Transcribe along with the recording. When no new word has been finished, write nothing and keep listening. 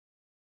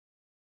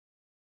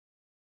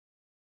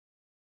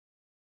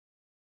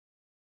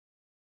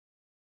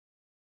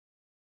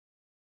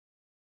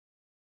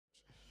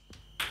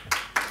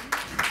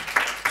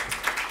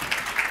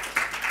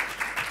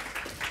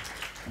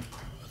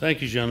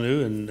Thank you,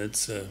 Jean-Loup, and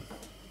it's a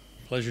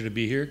pleasure to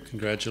be here.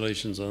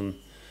 Congratulations on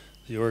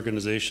the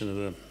organization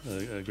of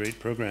a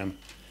great program.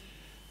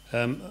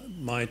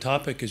 My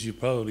topic, as you've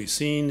probably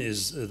seen,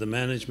 is the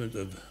management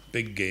of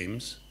big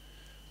games.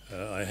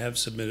 I have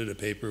submitted a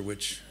paper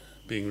which,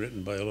 being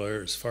written by a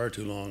lawyer, is far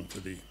too long for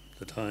the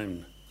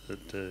time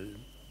that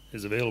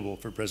is available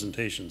for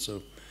presentation,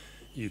 so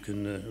you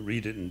can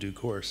read it in due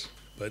course.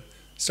 But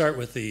start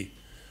with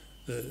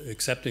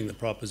accepting the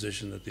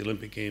proposition that the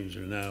Olympic Games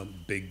are now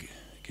big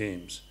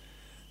games.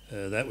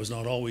 That was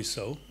not always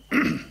so,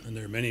 and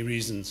there are many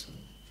reasons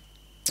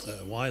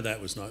why that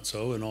was not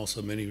so, and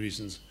also many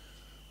reasons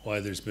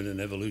why there's been an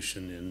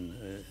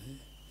evolution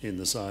in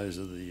the size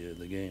of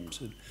the games.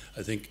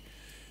 I think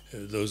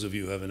those of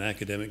you who have an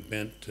academic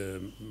bent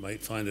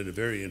might find it a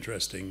very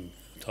interesting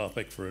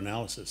topic for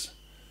analysis.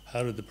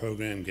 How did the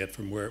program get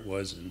from where it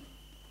was in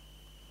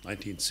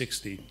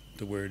 1960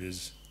 to where it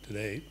is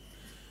today?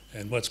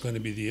 And what's going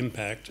to be the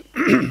impact,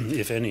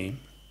 if any,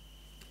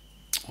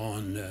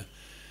 on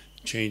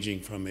changing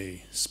from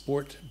a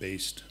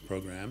sport-based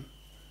program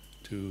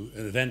to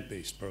an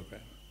event-based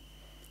program?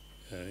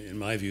 In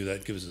my view,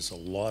 that gives us a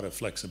lot of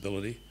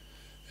flexibility,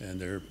 and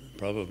there are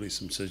probably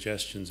some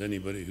suggestions.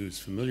 Anybody who's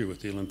familiar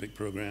with the Olympic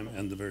program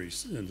and the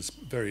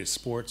various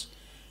sports,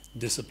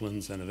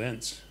 disciplines, and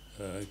events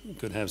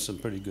could have some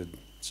pretty good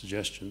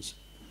suggestions.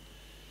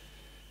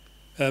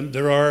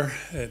 There are,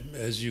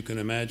 as you can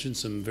imagine,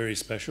 some very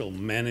special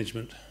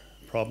management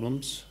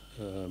problems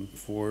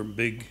for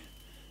big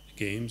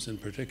games, and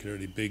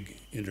particularly big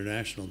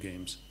international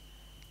games.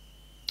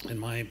 And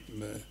my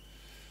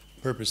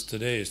purpose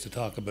today is to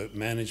talk about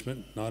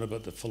management, not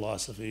about the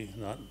philosophy,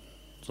 not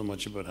so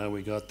much about how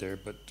we got there,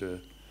 but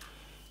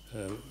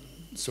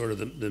sort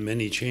of the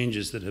many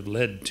changes that have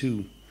led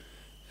to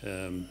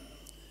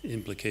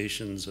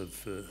implications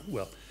of,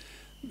 well,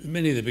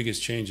 many of the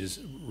biggest changes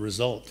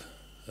result,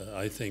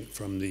 I think,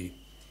 from the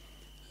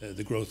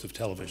growth of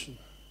television.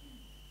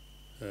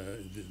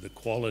 The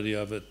quality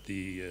of it,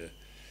 the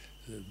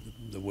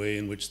way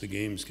in which the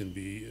games can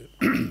be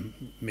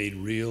made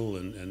real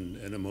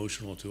and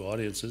emotional to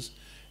audiences,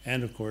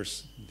 and of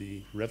course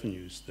the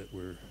revenues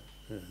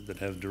that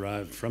have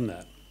derived from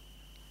that.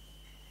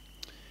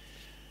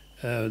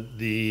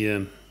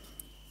 The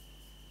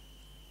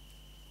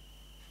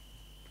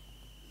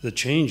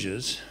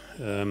changes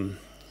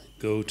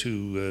go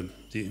to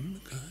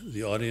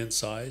the audience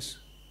size.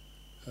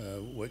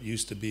 What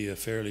used to be a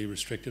fairly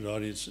restricted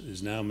audience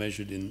is now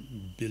measured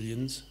in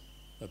billions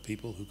of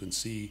people who can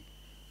see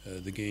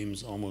the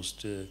games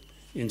almost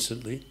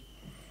instantly.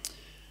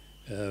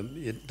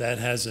 That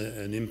has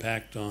an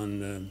impact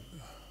on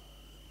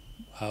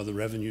how the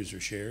revenues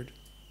are shared.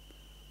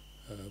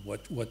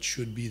 What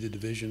should be the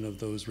division of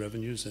those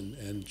revenues,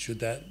 and should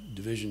that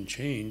division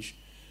change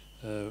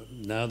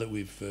now that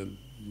we've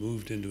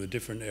moved into a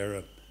different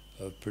era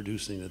of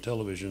producing the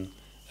television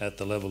at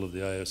the level of the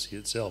IOC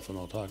itself, and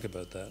I'll talk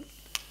about that.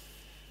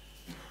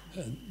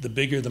 The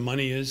bigger the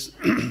money is,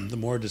 the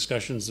more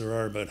discussions there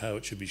are about how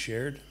it should be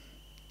shared.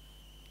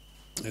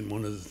 And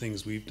one of the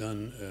things we've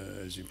done,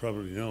 as you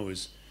probably know,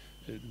 is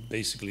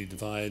basically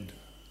divide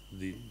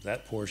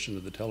that portion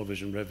of the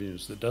television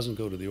revenues that doesn't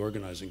go to the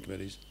organizing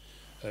committees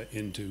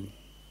into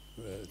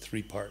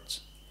three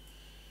parts.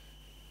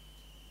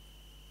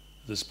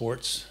 The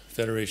sports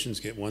federations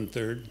get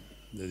 1/3,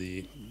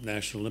 the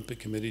National Olympic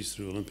Committees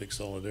through Olympic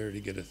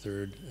Solidarity get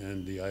 1/3,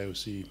 and the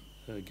IOC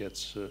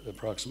gets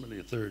approximately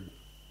 1/3.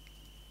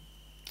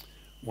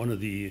 One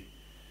of the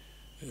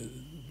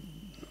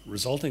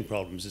resulting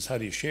problems is, how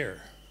do you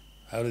share?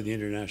 How do the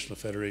international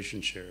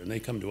federations share? And they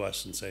come to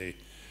us and say,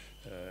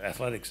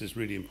 athletics is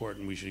really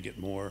important, we should get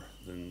more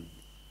than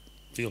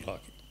field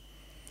hockey.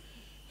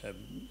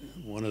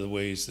 One of the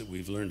ways that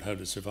we've learned how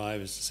to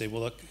survive is to say,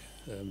 well, look,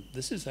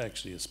 this is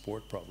actually a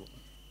sport problem.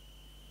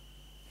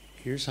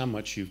 Here's how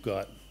much you've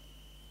got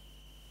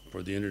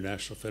for the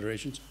international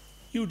federations.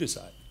 You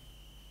decide.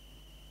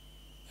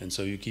 And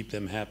so you keep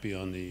them happy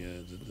on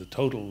the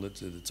total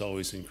that's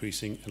always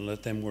increasing, and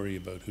let them worry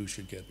about who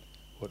should get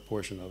what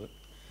portion of it.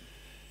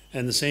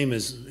 And the same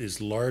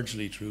is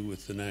largely true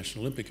with the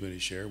National Olympic Committee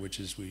share, which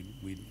is we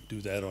do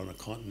that on a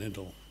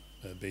continental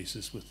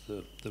basis with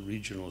the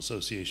regional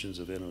associations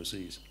of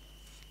NOCs.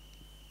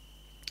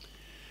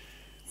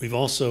 We've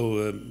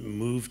also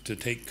moved to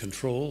take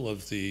control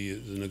of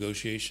the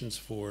negotiations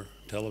for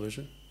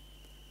television.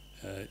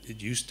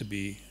 It used to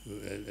be,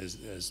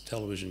 as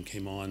television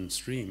came on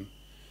stream,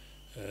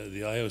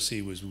 the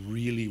IOC was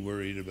really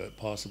worried about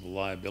possible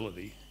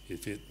liability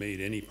if it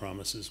made any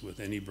promises with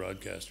any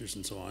broadcasters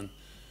and so on.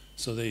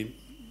 So they,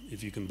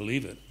 if you can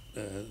believe it,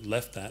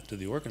 left that to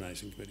the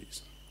organizing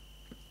committees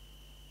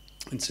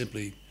and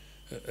simply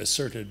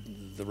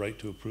asserted the right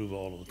to approve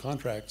all of the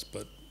contracts,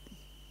 but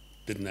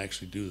didn't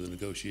actually do the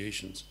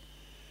negotiations.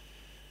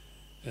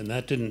 And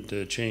that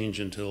didn't change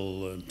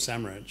until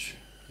Samraj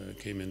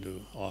came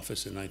into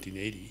office in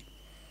 1980.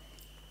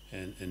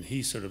 And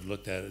he sort of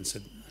looked at it and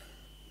said,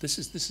 this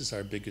is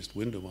our biggest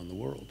window on the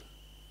world.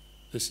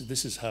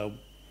 This is how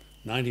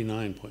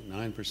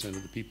 99.9%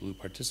 of the people who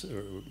participate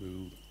or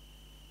who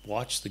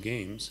watch the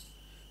games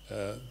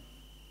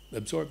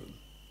absorb them.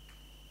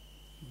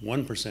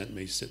 1%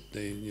 may sit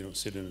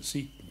in a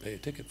seat and pay a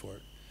ticket for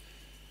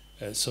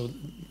it. So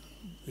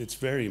it's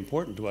very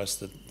important to us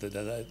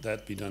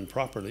that be done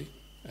properly,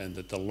 and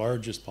that the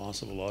largest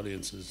possible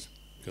audiences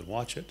can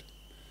watch it.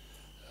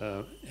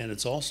 And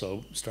it's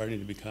also starting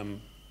to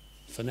become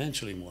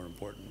financially more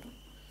important.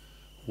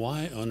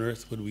 Why on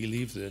earth would we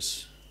leave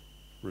this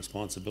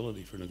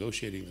responsibility for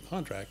negotiating the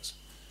contracts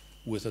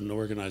with an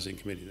organizing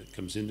committee that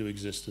comes into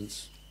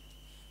existence,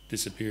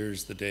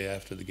 disappears the day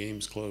after the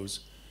games close?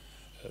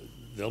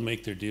 They'll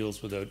make their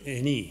deals without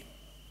any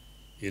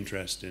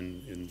interest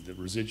in the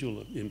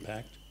residual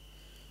impact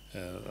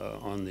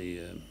on the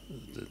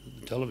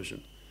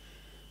television.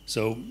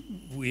 So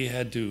we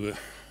had to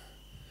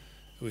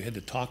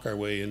talk our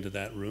way into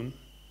that room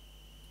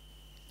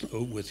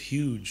with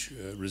huge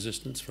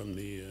resistance from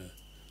the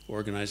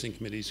organizing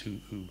committees who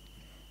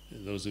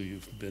those of you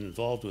who've been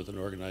involved with an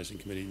organizing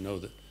committee know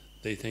that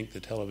they think the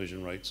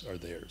television rights are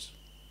theirs.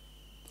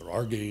 They're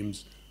our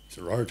games, these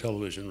are our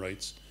television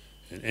rights,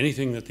 and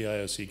anything that the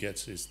IOC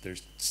gets is they're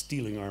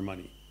stealing our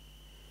money.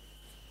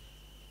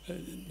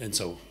 And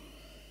so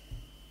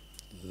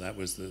that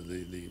was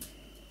the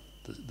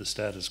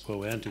status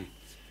quo ante.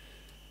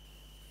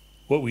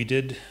 What we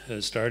did,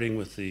 starting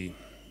with the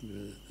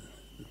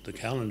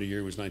calendar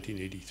year was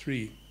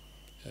 1983,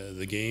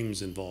 the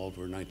games involved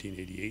were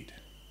 1988.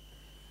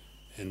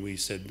 And we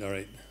said, all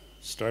right,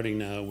 starting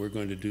now, we're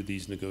going to do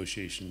these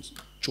negotiations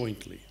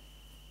jointly.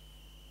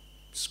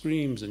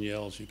 Screams and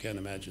yells, you can't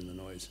imagine the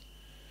noise.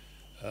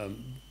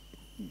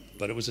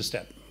 But it was a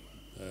step.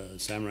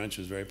 Sam Ranch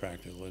was very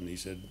practical, and he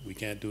said, we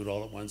can't do it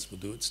all at once, we'll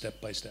do it step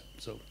by step.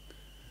 So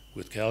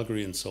with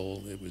Calgary and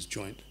Seoul, it was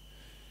joint.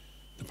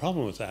 The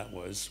problem with that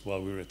was,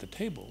 while we were at the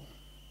table,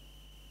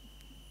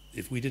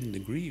 if we didn't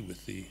agree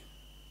with the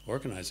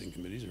organizing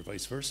committees or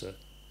vice versa,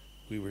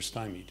 we were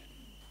stymied.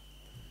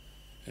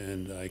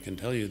 And I can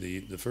tell you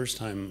the first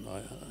time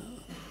I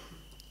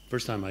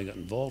got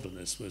involved in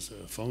this was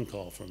a phone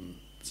call from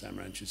Sam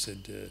Ranch who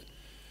said,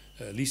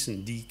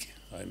 Listen, Deek,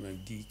 I'm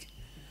Deek,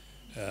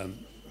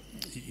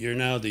 you're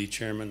now the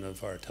chairman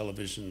of our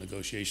television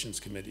negotiations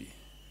committee.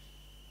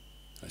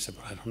 I said,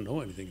 but I don't know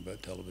anything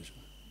about television.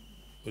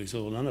 But he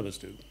said, well, none of us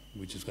do.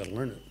 We just got to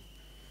learn it.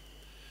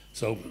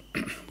 So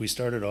we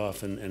started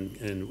off, and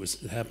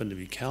it happened to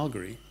be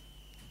Calgary.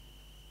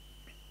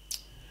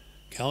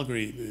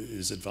 Calgary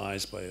is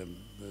advised by the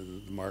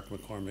Mark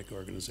McCormick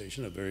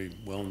organization, a very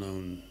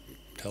well-known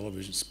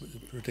television,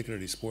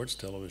 particularly sports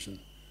television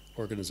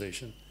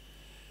organization.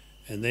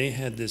 And they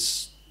had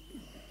this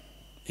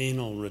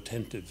anal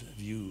retentive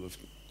view of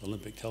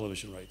Olympic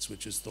television rights,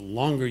 which is the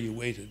longer you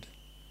waited,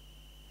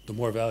 the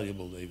more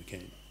valuable they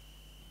became.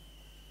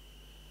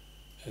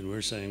 And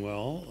we're saying,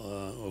 well,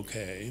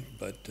 okay,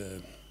 but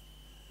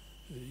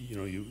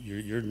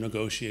you're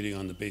negotiating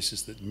on the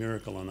basis that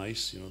Miracle on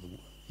Ice, the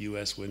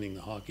U.S. winning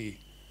the hockey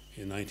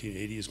in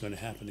 1980 is going to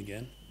happen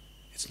again.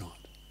 It's not.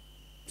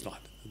 It's not.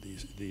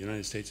 The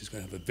United States is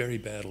going to have a very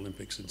bad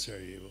Olympics in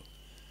Sarajevo.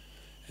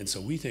 And so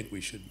we think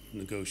we should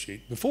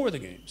negotiate before the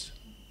games,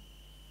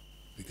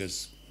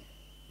 because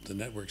the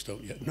networks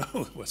don't yet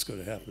know what's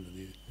going to happen to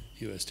the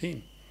U.S.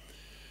 team.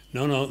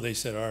 No, they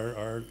said,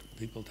 our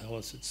people tell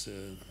us it's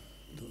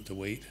to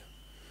wait.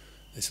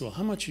 They said, well,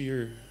 how much are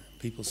your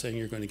people saying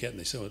you're going to get? And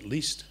they said, at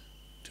least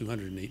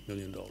 $208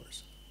 million,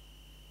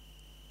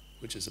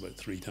 which is about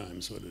 3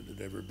 times what it had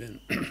ever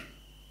been.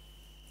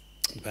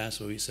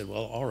 So he said,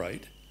 well, all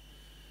right.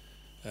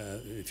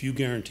 If you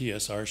guarantee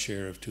us our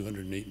share of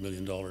 $208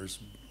 million,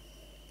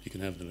 you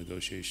can have the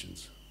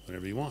negotiations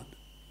whenever you want.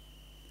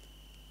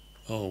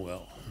 Oh,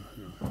 well,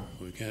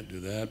 we can't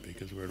do that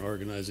because we're an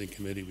organizing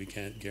committee. We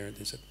can't guarantee.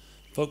 They said,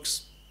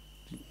 folks,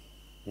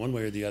 one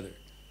way or the other,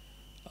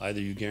 either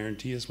you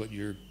guarantee us what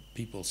your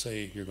people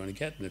say you're going to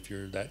get, and if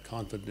you're that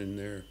confident in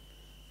their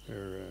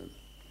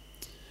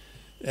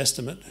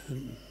estimate,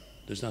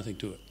 there's nothing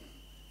to it.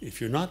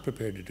 If you're not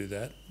prepared to do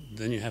that,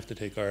 then you have to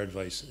take our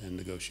advice and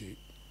negotiate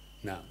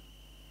now.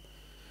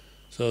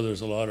 So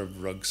there's a lot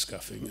of rug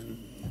scuffing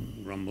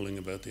and grumbling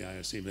about the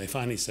IOC. But they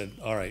finally said,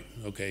 all right,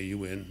 okay, you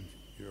win.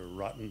 You're a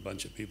rotten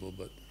bunch of people,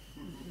 but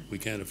we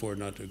can't afford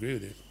not to agree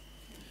with you.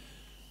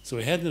 So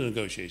we had the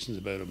negotiations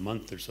about a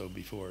month or so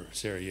before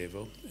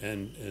Sarajevo,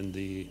 and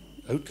the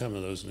outcome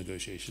of those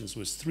negotiations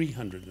was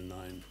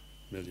 $309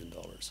 million,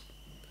 at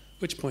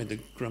which point the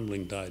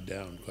grumbling died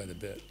down quite a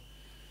bit.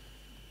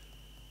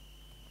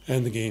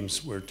 And the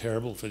games were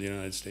terrible for the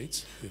United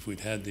States. If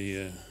we'd had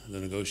the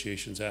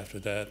negotiations after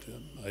that,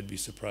 I'd be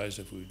surprised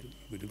if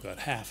we'd have got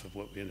half of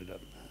what we ended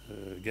up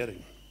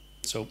getting.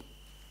 So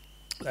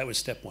that was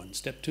step one.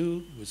 Step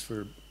two was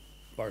for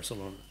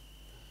Barcelona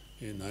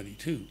in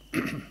 '92.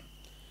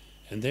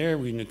 And there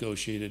we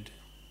negotiated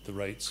the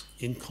rights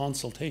in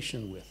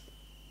consultation with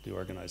the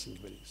organizing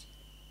committees.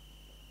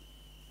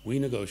 We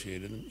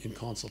negotiated them in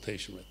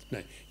consultation with. Now,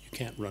 you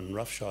can't run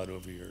roughshod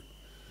over your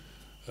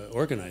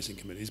organizing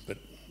committees, but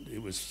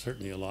it was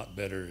certainly a lot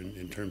better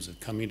in terms of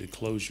coming to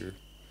closure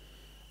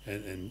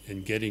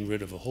and getting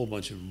rid of a whole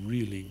bunch of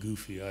really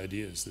goofy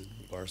ideas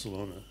that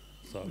Barcelona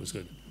thought was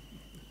good.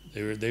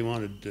 They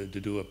wanted to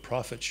do a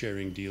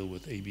profit-sharing deal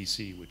with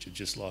ABC, which had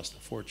just lost a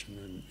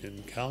fortune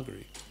in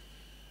Calgary.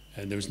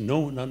 And there was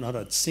not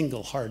a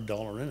single hard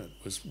dollar in it.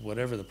 It was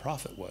whatever the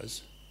profit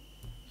was,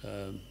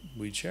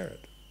 we'd share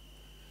it.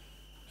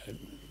 And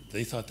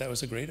they thought that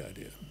was a great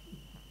idea.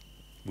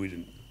 We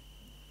didn't.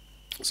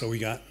 So we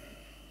got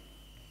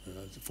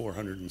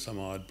 400 and some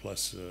odd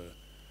plus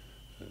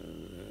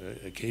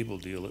a cable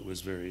deal that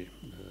was very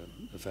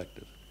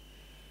effective.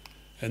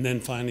 And then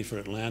finally for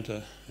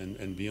Atlanta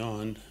and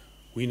beyond,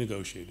 we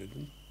negotiated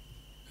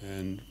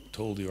and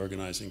told the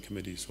organizing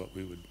committees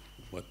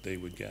what they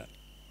would get,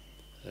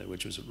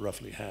 which was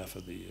roughly half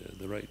of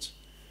the rights.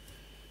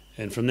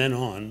 And from then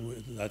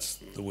on, that's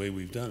the way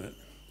we've done it.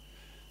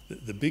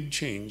 The big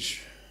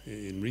change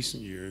in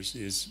recent years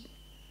is,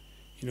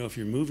 if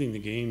you're moving the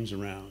games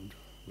around,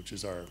 which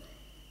is our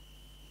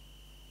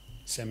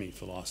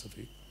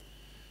semi-philosophy,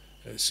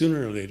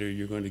 sooner or later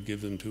you're going to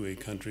give them to a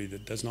country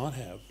that does not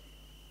have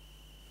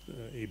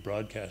a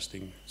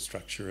broadcasting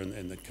structure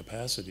and the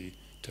capacity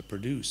to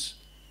produce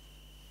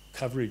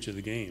coverage of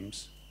the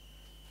games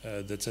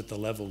that's at the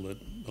level that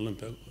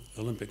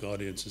Olympic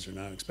audiences are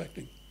now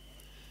expecting.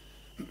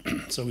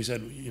 So we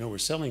said, we're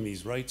selling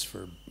these rights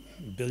for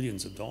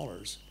billions of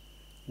dollars.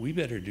 We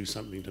better do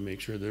something to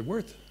make sure they're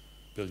worth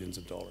billions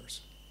of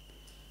dollars.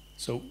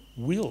 So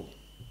we'll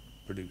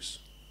produce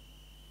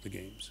the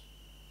games.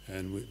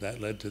 And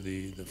that led to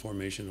the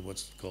formation of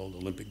what's called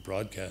Olympic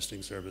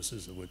Broadcasting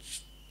Services, of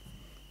which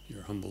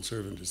your humble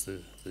servant is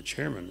the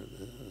chairman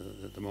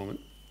at the moment.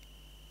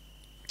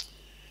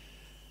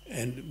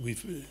 And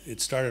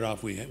it started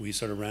off, we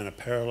sort of ran a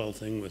parallel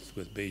thing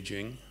with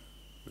Beijing.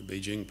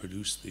 Beijing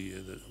produced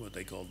what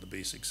they called the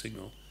basic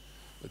signal.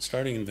 But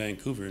starting in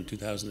Vancouver in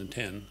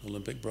 2010,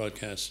 Olympic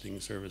Broadcasting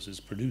Services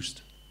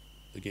produced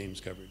the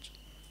games coverage.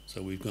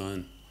 So we've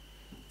gone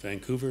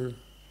Vancouver,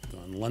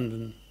 gone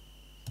London,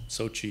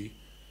 Sochi,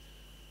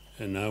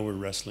 and now we're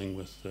wrestling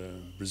with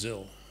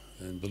Brazil.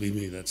 And believe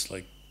me, that's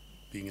like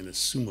being in a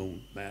sumo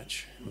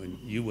match when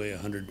you weigh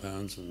 100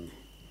 pounds and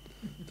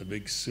the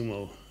big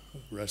sumo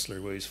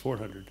wrestler weighs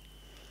 400.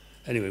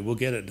 Anyway, we'll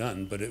get it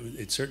done, but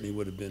it certainly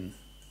would have been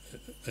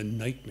a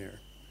nightmare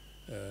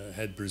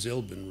had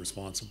Brazil been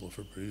responsible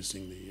for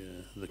producing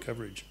the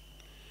coverage.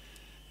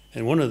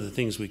 And one of the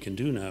things we can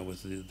do now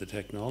with the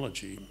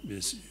technology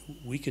is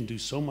we can do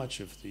so much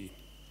of the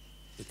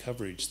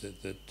coverage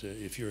that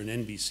if you're an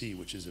NBC,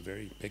 which is a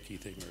very picky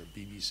thing, or a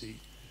BBC,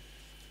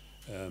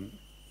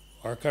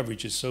 our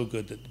coverage is so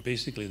good that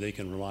basically they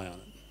can rely on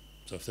it.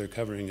 So if they're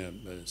covering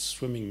a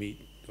swimming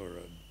meet or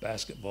a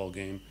basketball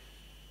game,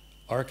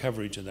 our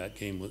coverage of that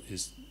game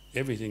is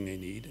everything they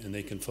need, and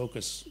they can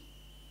focus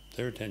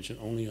their attention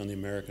only on the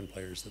American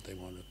players that they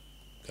want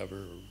to cover,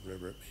 or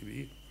whatever it may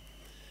be.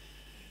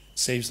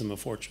 Saves them a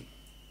fortune.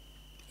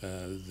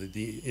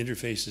 The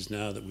interfaces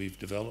now that we've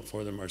developed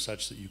for them are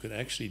such that you could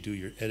actually do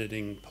your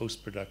editing,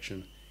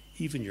 post-production,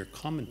 even your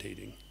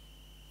commentating,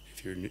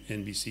 if you're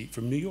NBC,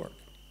 from New York.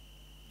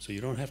 So you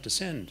don't have to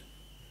send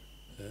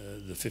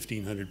the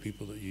 1,500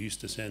 people that you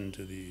used to send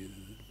to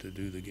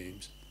do the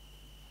games.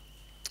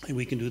 And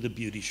we can do the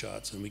beauty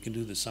shots, and we can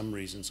do the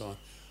summaries and so on,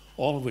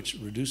 all of which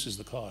reduces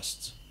the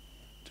costs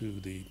to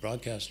the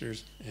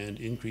broadcasters and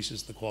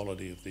increases the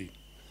quality of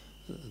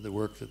the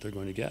work that they're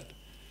going to get.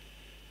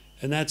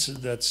 And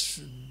there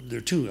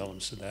are two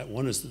elements to that.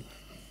 One is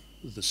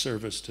the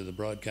service to the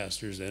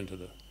broadcasters and to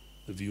the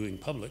viewing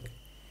public.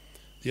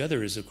 The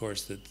other is, of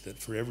course, that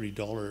for every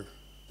dollar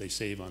they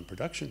save on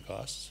production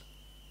costs,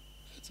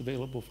 it's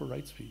available for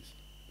rights fees.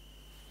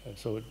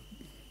 So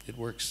it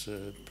works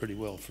pretty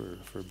well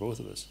for both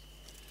of us.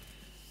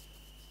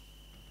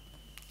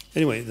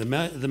 Anyway, the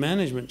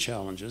management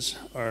challenges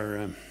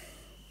are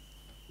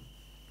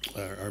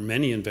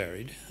many and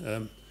varied.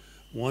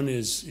 One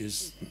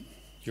is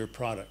your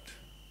product.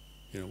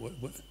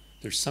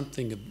 There's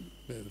something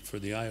for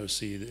the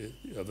IOC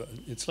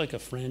it's like a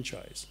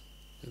franchise,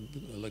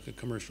 like a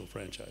commercial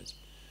franchise,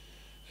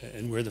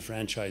 and we're the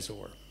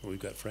franchisor. We've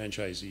got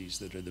franchisees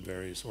that are the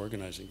various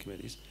organizing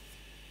committees,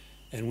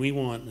 and we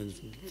want,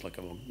 it's like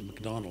a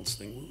McDonald's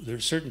thing. There are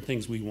certain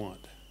things we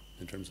want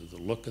in terms of the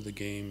look of the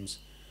games,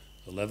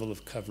 the level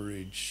of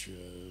coverage,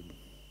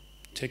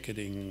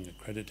 ticketing,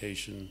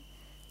 accreditation,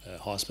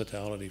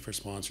 hospitality for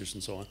sponsors,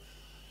 and so on.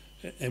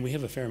 And we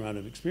have a fair amount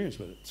of experience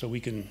with it, so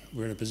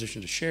we're in a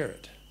position to share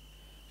it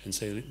and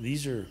say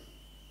these are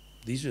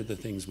the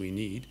things we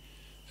need.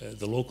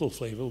 The local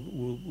flavor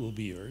will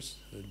be yours,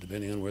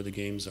 depending on where the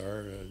games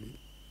are.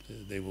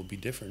 They will be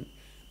different,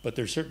 but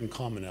there are certain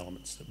common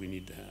elements that we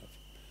need to have,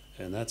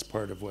 and that's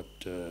part of what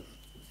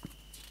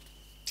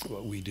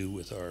we do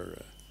with our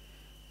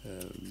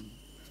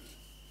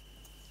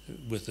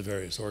with the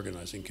various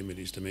organizing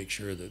committees to make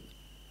sure that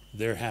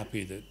they're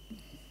happy that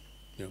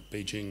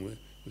Beijing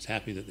was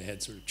happy that they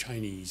had sort of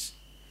Chinese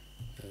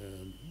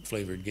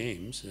flavored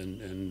games,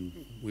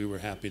 and we were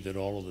happy that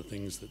all of the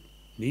things that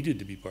needed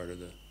to be part of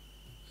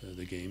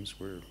the games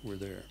were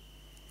there.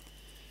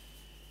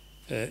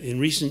 In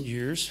recent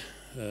years,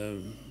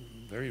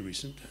 very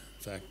recent,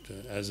 in fact,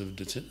 as of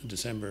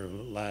December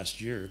of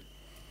last year,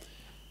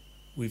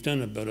 we've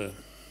done about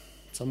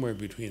somewhere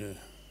between a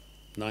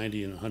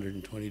 90 and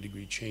 120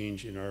 degree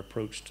change in our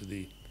approach to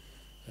the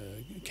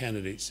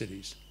candidate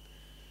cities.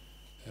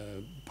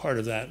 Part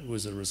of that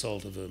was a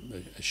result of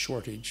a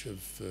shortage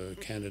of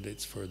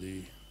candidates for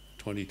the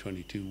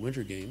 2022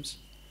 Winter Games.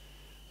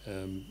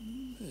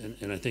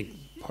 And I think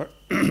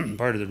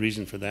part of the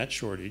reason for that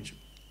shortage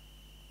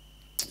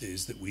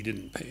is that we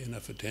didn't pay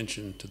enough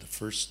attention to the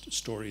first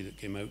story that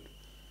came out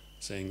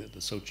saying that the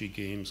Sochi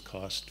Games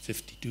cost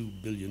 $52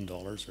 billion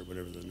or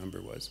whatever the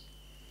number was.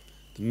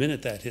 The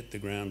minute that hit the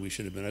ground, we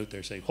should have been out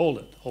there saying, hold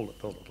it.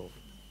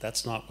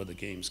 That's not what the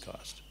Games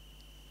cost.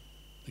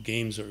 The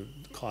Games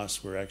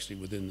costs were actually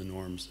within the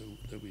norms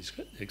that we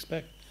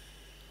expect.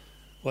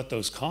 What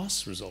those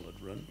costs resulted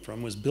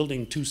from was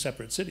building two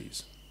separate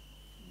cities.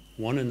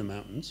 One in the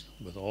mountains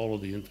with all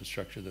of the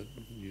infrastructure that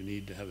you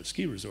need to have a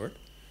ski resort,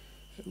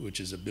 which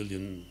is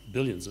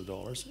billions of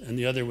dollars, and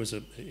the other was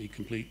a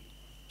complete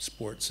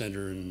sports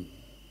center and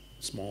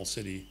small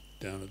city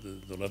down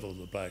at the level of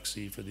the Black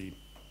Sea for the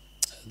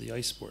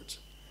ice sports.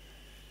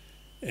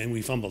 And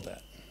we fumbled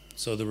that.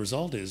 So the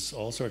result is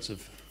all sorts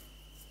of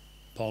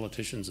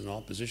politicians and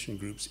opposition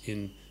groups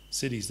in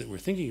cities that were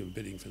thinking of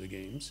bidding for the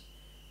Games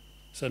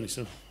suddenly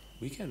said,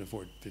 we can't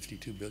afford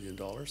 $52 billion.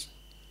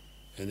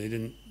 And they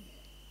didn't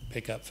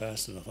pick up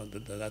fast enough on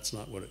that. That's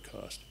not what it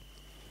cost.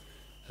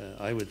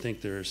 I would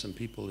think there are some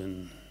people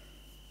in,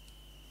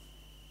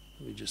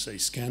 let me just say,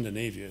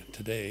 Scandinavia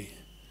today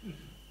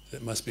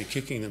that must be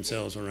kicking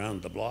themselves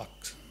around the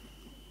blocks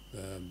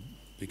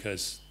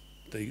because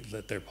they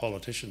let their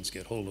politicians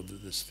get hold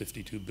of this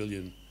 $52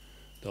 billion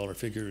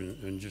figure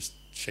and just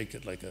shake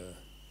it like a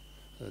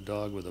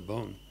dog with a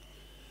bone,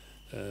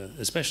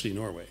 especially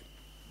Norway,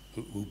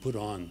 who put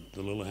on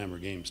the Lillehammer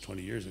Games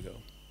 20 years ago.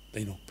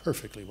 They know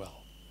perfectly well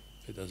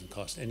it doesn't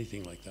cost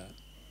anything like that.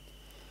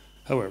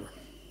 However,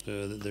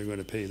 they're going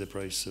to pay the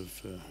price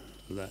of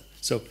that.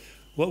 So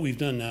what we've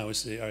done now is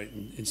say, all right,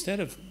 instead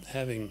of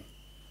having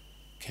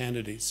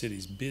candidate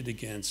cities bid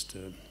against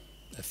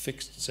a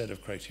fixed set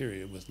of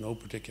criteria with no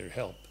particular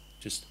help,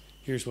 just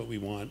here's what we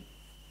want,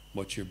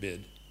 what's your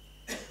bid?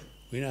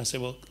 We now say,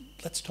 well,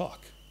 let's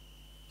talk.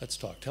 Let's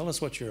talk. Tell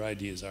us what your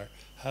ideas are,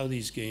 how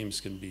these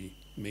games can be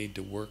made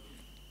to work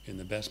in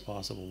the best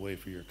possible way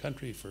for your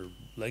country, for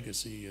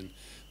legacy and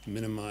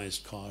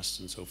minimized costs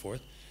and so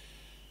forth,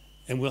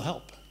 and we'll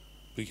help.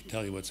 We can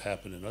tell you what's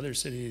happened in other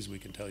cities. We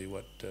can tell you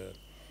what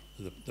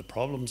the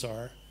problems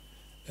are.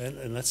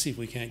 And let's see if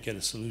we can't get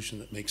a solution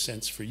that makes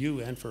sense for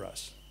you and for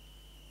us.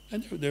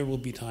 And there will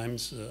be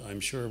times, I'm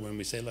sure, when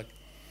we say, look,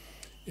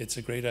 it's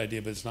a great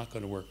idea, but it's not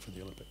going to work for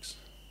the Olympics.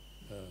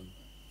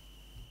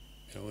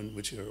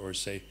 Or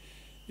say,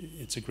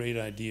 it's a great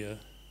idea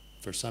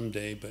for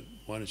someday, but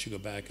why don't you go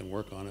back and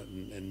work on it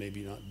and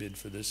maybe not bid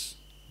for this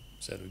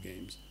set of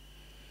games.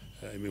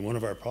 I mean, one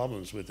of our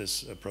problems with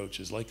this approach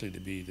is likely to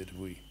be that if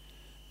we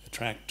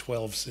attract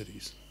 12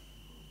 cities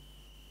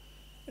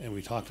and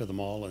we talk to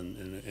them all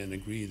and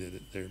agree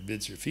that their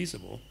bids are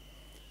feasible,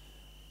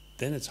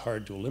 then it's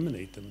hard to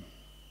eliminate them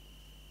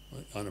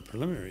on a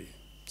preliminary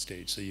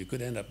stage. So you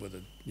could end up with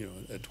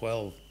a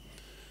 12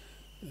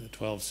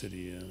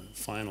 city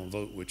final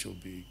vote, which will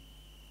be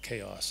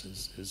chaos,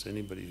 as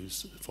anybody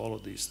who's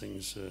followed these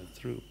things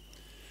through.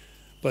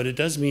 But it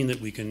does mean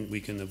that we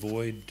can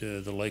avoid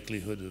the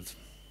likelihood of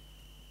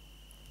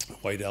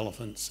white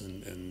elephants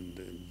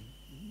and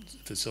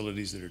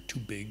facilities that are too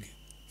big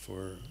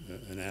for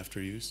an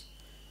after use.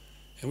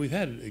 And we've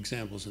had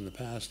examples in the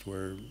past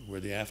where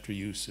the after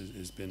use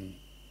has been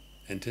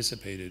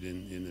anticipated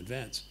in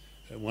advance.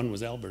 One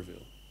was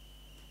Albertville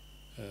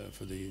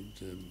for the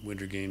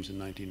Winter Games in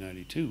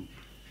 1992.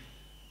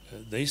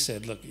 They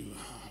said, look,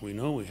 we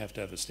know we have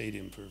to have a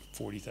stadium for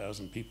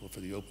 40,000 people for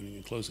the opening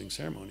and closing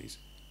ceremonies,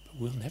 but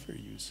we'll never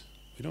use.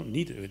 We don't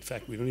need it. In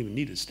fact, we don't even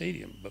need a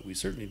stadium, but we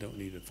certainly don't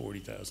need a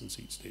 40,000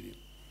 seat stadium.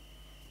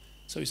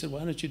 So he said,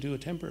 why don't you do a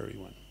temporary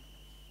one?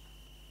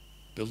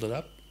 Build it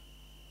up,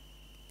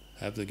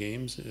 have the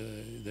games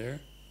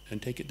there,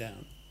 and take it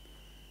down.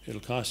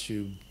 It'll cost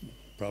you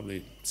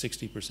probably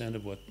 60%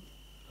 of what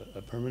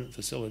a permanent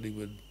facility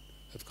would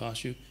have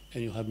cost you,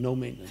 and you'll have no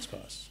maintenance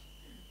costs.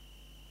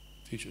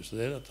 Future. So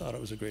they thought it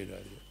was a great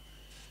idea.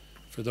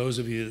 For those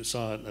of you that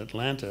saw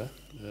Atlanta,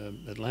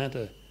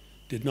 Atlanta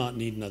did not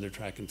need another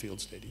track and field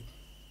stadium.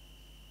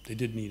 They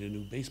did need a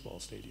new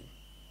baseball stadium.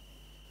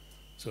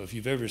 So if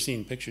you've ever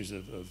seen pictures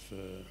of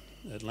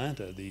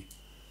Atlanta, the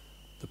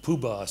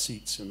poobah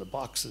seats and the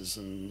boxes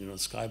and the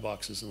sky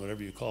boxes and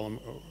whatever you call them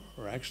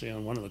are actually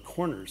on one of the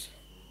corners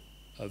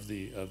of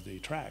the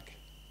track,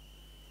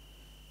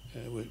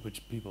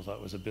 which people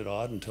thought was a bit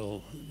odd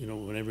until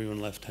when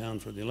everyone left town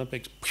for the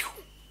Olympics.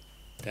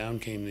 Down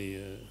came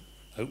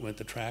out went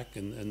the track,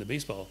 and the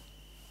baseball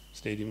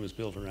stadium was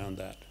built around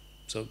that.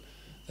 So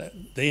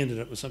they ended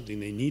up with something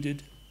they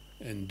needed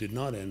and did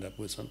not end up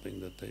with something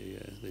that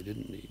they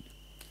didn't need.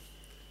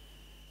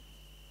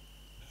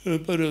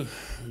 About a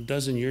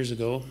dozen years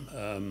ago,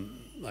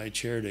 I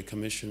chaired a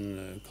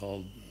commission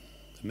called,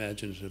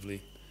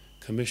 imaginatively,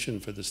 Commission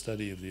for the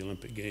Study of the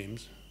Olympic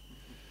Games.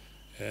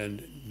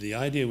 And the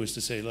idea was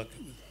to say, look,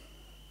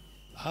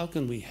 how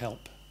can we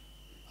help?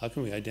 How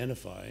can we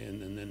identify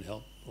and then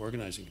help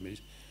organizing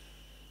committees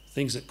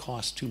things that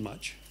cost too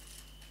much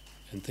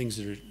and things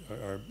that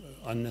are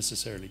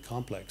unnecessarily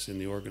complex in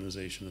the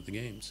organization of the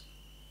games?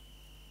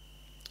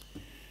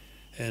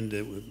 And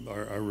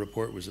our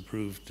report was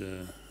approved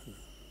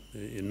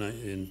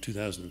in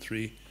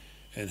 2003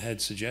 and had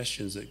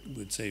suggestions that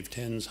would save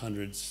tens,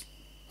 hundreds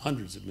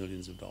of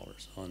millions of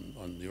dollars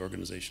on the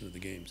organization of the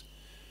games.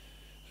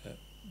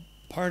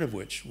 Part of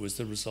which was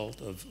the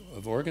result of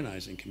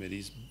organizing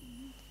committees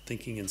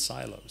thinking in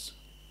silos.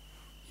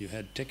 You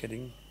had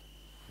ticketing,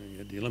 you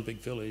had the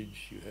Olympic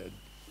Village, you had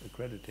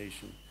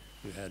accreditation,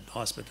 you had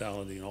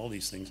hospitality and all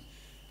these things.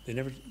 They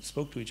never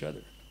spoke to each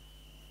other.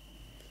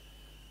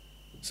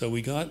 So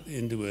we got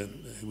into a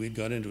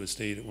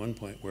state at one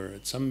point where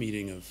at some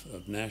meeting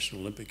of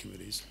National Olympic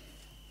Committees,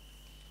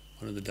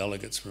 one of the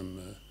delegates from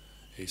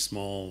a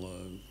small,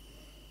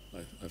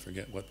 I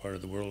forget what part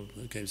of the world,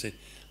 came and said,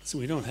 listen,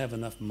 we don't have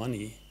enough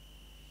money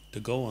to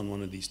go on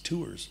one of these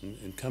tours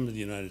and come to the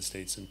United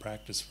States and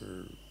practice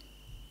for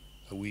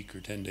a week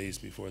or 10 days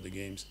before the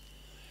games.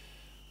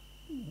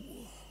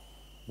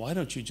 Why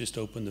don't you just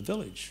open the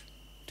village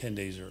 10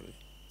 days early?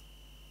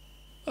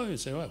 Oh,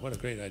 you'd say, well, what a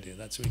great idea.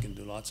 That's we can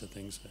do lots of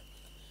things.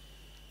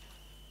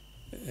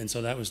 And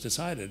so that was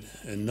decided,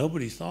 and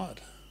nobody thought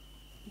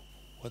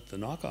what the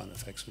knock-on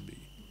effects would be.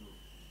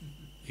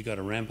 You got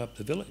to ramp up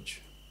the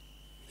village.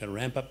 You got to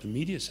ramp up the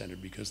media center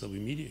because there'll be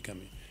media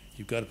coming.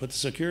 You've got to put the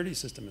security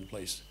system in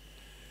place.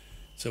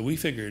 So we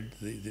figured,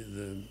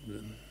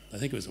 I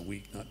think it was a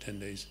week, not 10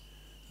 days,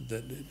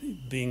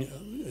 that being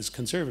as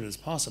conservative as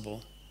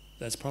possible,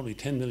 that's probably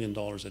 $10 million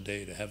a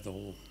day to have the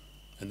whole,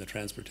 and the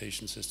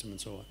transportation system and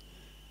so on.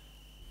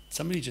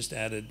 Somebody just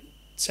added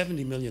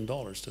 $70 million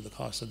to the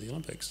cost of the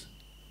Olympics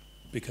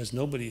because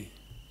nobody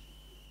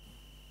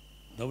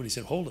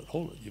said, hold it,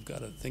 you've got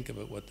to think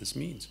about what this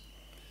means.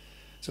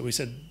 So we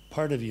said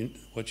part of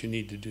what you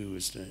need to do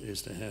is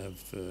to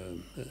have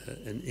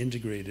an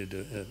integrated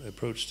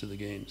approach to the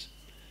games.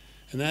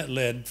 And that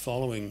led,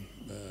 following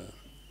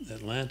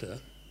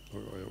Atlanta,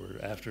 or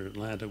after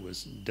Atlanta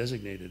was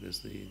designated as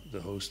the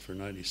host for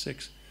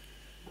 '96,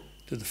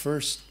 to the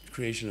first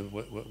creation of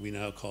what we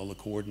now call the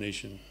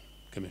Coordination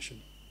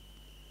Commission.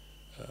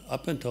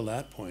 Up until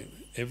that point,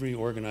 every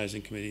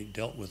organizing committee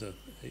dealt with a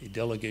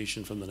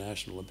delegation from the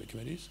National Olympic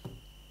Committees,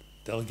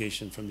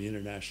 delegation from the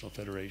international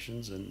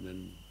federations,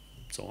 and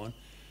so on,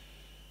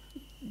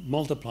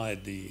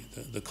 multiplied the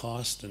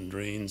cost and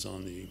drains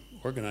on the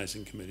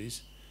organizing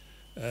committees,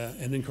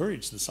 and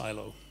encouraged the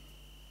silo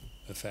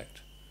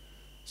effect.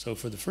 So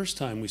for the first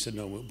time, we said,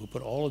 no, we'll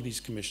put all of these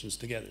commissions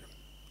together.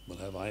 We'll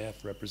have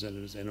IF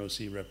representatives,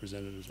 NOC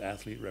representatives,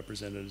 athlete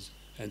representatives,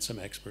 and some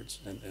experts,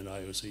 and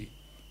IOC.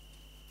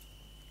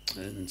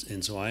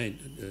 And so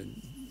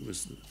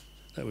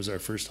that was our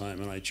first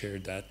time, and I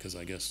chaired that because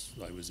I guess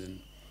I was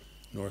in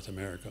North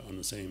America on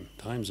the same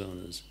time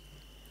zone as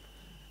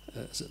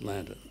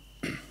Atlanta.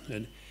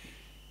 And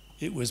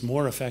it was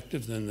more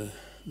effective than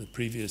the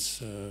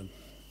previous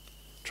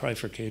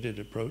trifurcated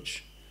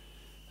approach.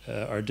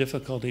 Our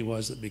difficulty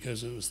was that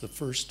because it was the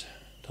first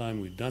time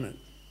we'd done it,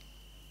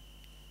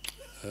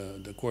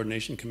 the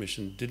Coordination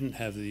Commission didn't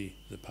have the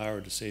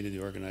power to say to the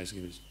organizing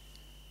committees,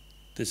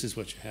 this is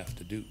what you have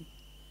to do.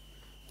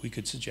 We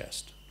could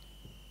suggest.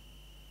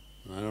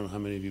 I don't know how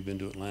many of you have been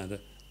to Atlanta.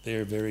 They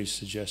are very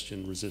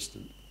suggestion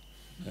resistant.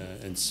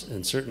 And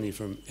certainly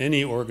from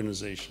any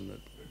organization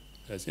that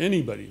has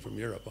anybody from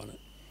Europe on it.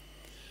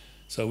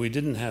 So we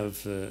didn't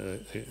have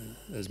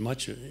as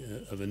much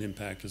of an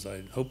impact as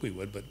I'd hoped we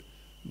would, but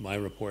my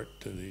report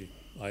to the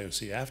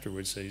IOC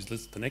afterwards says,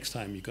 the next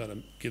time you've got to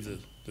give the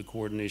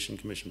Coordination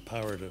Commission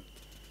power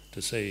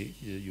to say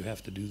you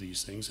have to do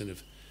these things, and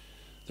if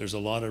there's a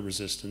lot of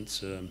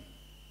resistance,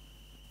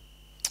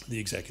 the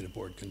Executive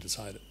Board can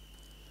decide it.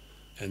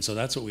 And so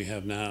that's what we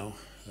have now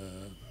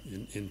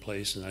in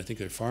place, and I think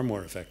they're far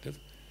more effective.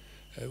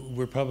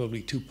 We're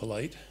probably too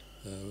polite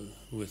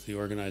with the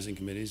organizing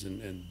committees,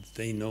 and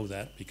they know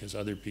that because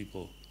other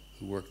people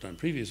who worked on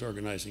previous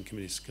organizing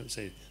committees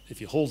say, if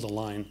you hold the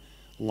line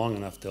long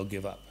enough, they'll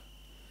give up.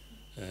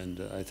 And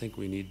I think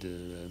we'll need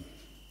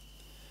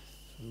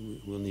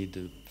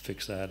to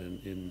fix that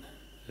in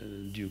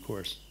due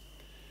course.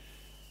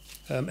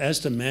 As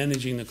to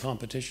managing the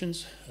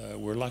competitions,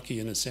 we're lucky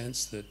in a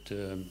sense that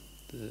the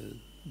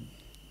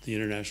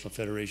international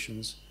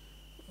federations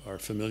are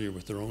familiar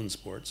with their own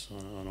sports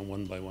on a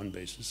one-by-one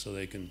basis, so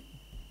they can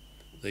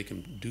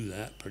do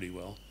that pretty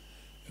well.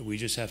 We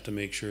just have to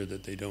make sure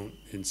that they don't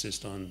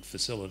insist on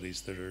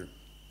facilities that are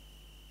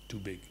too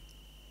big.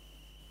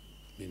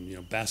 I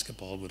mean,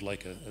 basketball would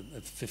like a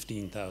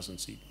 15,000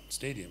 seat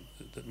stadium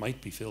that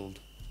might be filled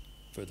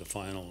for the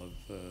final of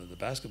the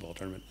basketball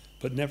tournament,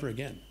 but never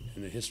again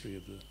in the history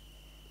of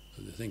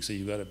the thing. So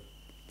you've got to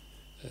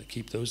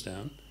keep those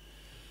down.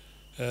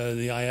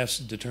 The IFs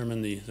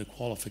determine the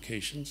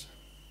qualifications,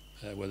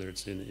 whether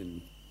it's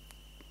in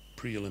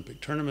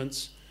pre-Olympic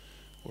tournaments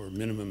or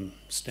minimum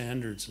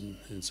standards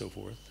and so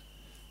forth,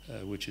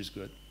 which is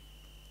good.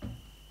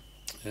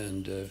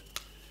 And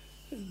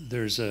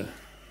there's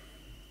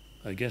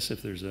I guess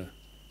if there's a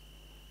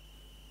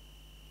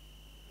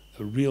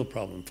real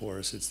problem for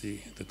us, it's the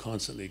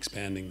constantly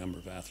expanding number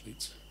of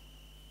athletes.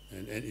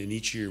 And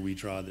each year we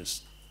draw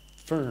this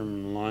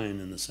firm line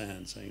in the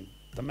sand saying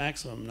the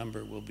maximum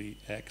number will be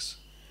X.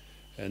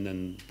 And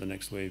then the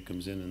next wave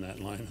comes in and that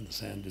line in the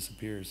sand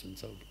disappears. And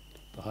so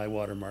the high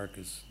water mark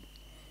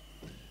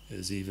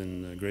is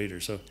even greater.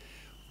 So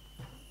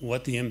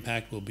what the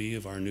impact will be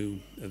of our new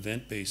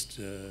event-based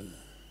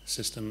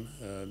system,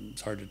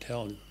 it's hard to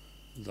tell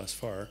thus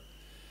far.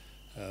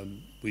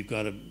 We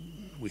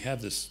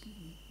have this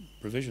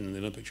provision in the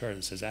Olympic Charter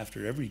that says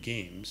after every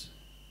Games,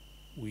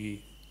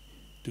 we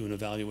do an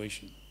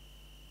evaluation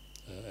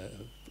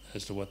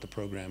as to what the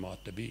program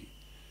ought to be.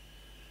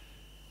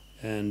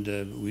 And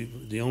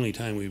the only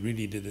time we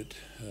really did it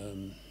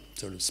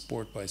sort of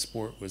sport by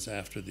sport was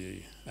after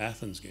the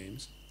Athens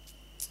Games.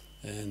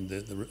 And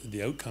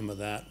the outcome of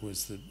that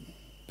was that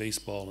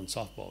baseball and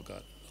softball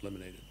got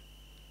eliminated.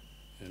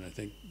 And I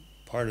think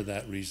part of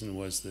that reason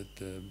was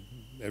that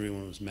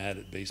everyone was mad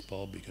at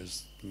baseball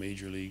because the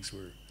major leagues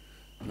were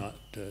not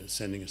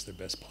sending us their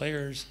best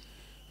players.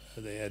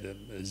 They had a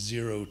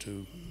 0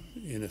 to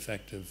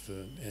ineffective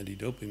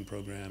anti-doping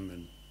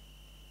program,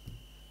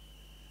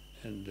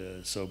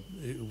 and so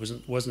it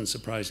wasn't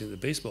surprising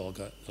that baseball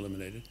got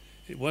eliminated.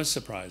 It was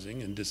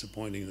surprising and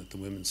disappointing that the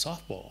women's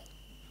softball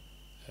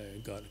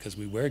got, because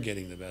we were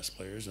getting the best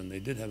players, and they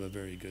did have a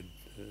very good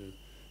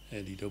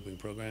anti-doping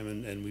program,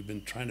 and we've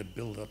been trying to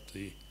build up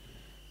the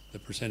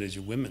percentage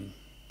of women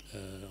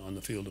on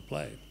the field of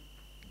play.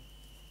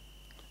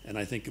 And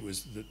I think it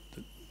was that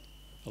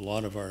a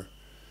lot of our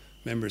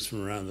members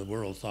from around the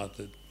world thought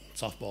that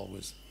softball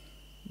was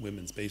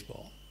women's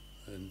baseball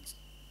and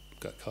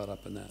got caught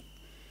up in that.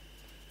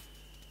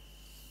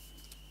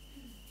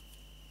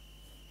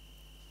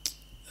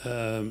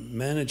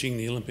 Managing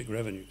the Olympic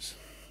revenues.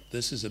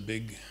 This is a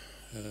big,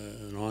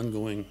 an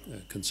ongoing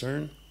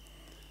concern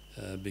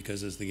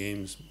because as the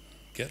Games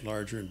get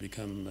larger and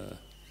become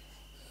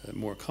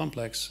more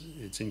complex,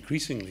 it's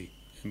increasingly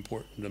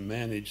important to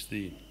manage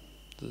the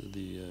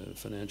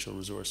financial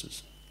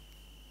resources.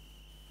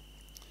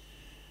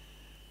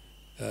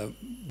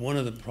 One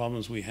of the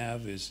problems we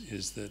have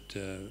is that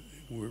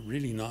we're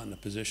really not in a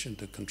position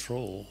to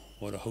control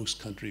what a host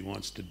country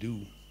wants to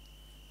do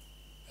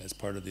as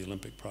part of the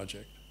Olympic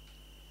project.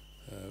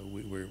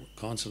 We're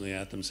constantly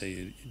at them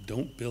saying,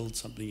 don't build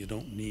something you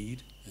don't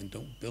need, and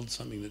don't build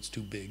something that's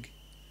too big.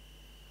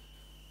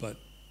 But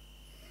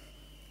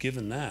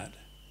given that,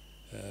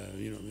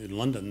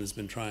 London has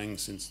been trying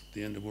since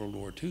the end of World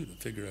War II to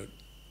figure out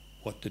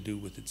what to do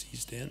with its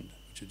East End,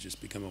 which had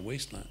just become a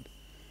wasteland.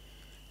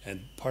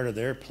 And part of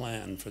their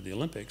plan for the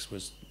Olympics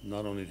was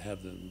not only to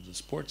have the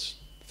sports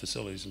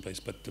facilities in place,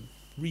 but to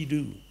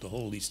redo the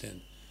whole East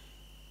End.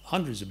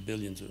 Hundreds of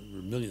billions or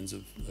millions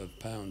of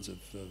pounds of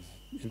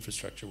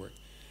infrastructure work.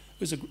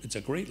 It's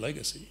a great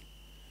legacy.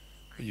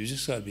 But you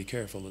just got to be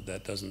careful that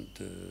that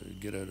doesn't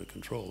get out of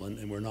control.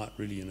 And we're not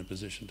really in a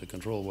position to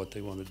control what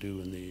they want to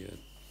do in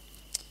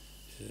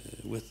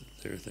with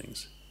their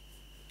things.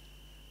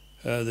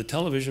 The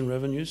television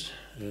revenues,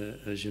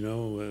 as you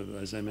know,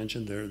 as I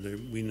mentioned,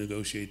 we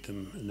negotiate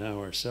them now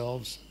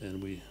ourselves,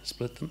 and we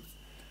split them.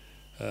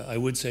 I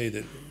would say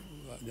that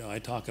I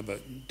talk about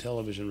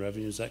television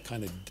revenues, that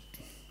kind of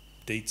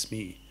dates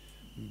me,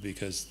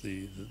 because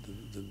the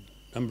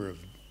number of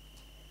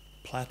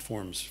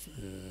platforms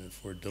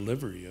for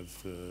delivery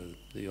of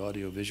the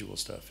audio-visual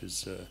stuff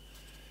is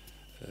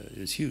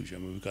huge. I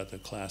mean, we've got the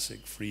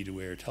classic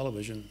free-to-air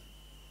television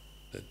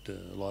that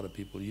a lot of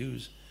people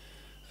use.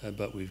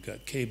 But we've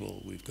got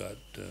cable, we've got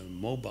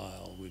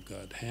mobile, we've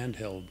got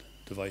handheld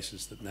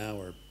devices that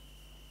now are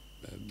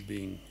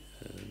being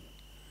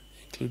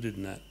included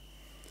in that.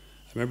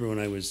 I remember when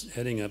I was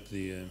heading up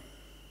the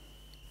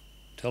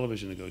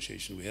television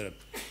negotiation, we had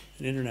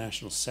an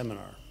international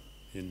seminar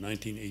in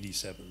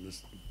 1987,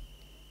 this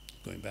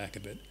going back a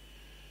bit,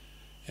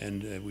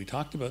 and we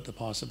talked about the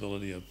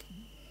possibility of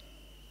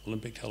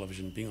Olympic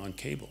television being on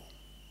cable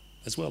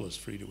as well as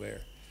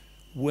free-to-air.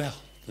 Well,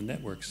 the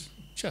networks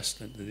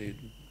just,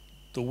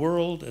 the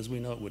world as we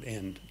know it would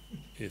end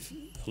if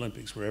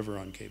Olympics were ever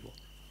on cable.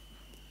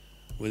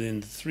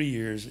 Within 3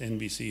 years,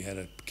 NBC had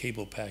a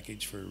cable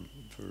package for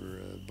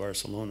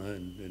Barcelona,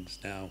 and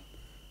it's now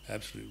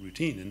absolute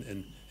routine.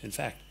 And in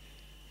fact,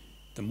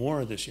 the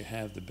more of this you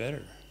have, the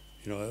better.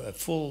 You know, a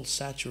full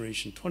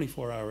saturation,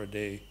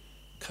 24-hour-a-day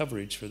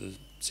coverage for the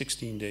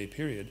 16-day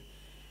period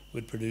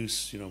would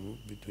produce,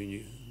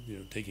 between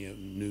taking out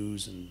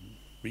news and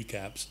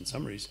recaps and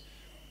summaries,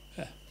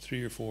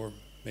 3 or 4,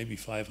 maybe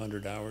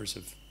 500 hours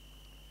of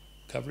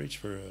coverage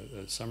for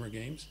summer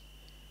games.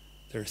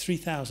 There are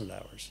 3,000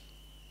 hours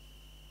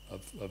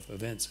of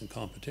events and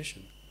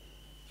competition,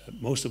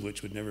 most of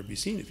which would never be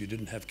seen if you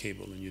didn't have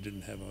cable and you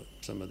didn't have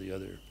some of the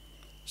other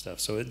stuff.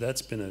 So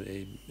that's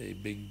been a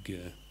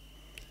big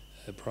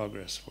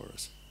progress for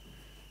us.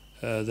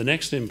 The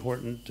next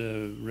important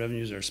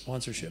revenues are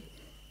sponsorship.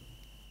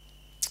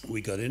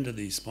 We got into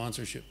the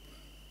sponsorship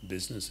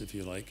business, if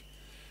you like,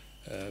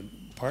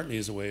 partly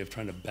as a way of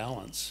trying to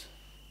balance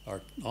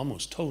our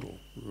almost total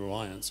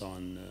reliance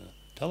on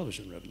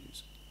television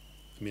revenues.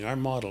 I mean, our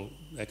model,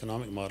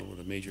 economic model, would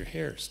have made your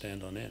hair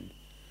stand on end.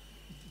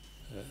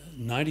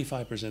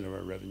 95% of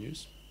our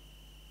revenues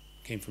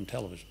came from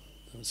television,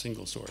 a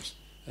single source.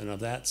 And of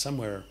that,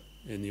 somewhere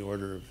in the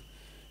order of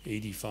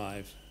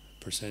 85%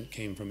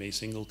 came from a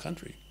single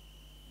country,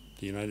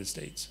 the United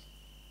States,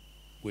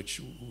 which,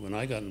 when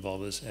I got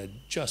involved with this, had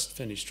just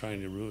finished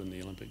trying to ruin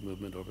the Olympic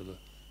movement over the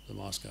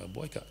Moscow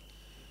boycott.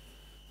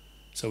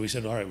 So we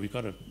said, all right, we've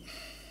got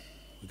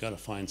to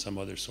find some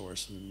other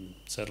source, and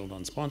settled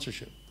on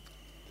sponsorship.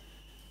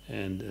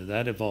 And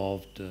that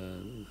evolved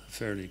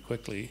fairly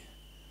quickly.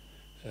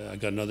 I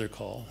got another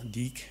call,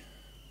 Deke,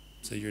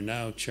 so you're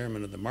now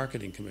chairman of the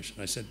marketing commission.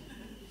 I said,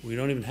 we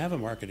don't even have a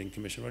marketing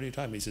commission. What are you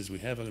talking about? He says, we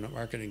have a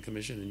marketing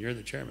commission and you're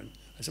the chairman.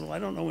 I said, well, I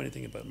don't know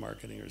anything about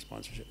marketing or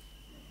sponsorship.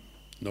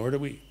 Nor do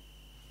we.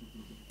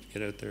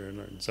 Get out there and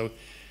learn. So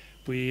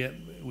we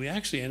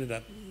actually ended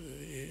up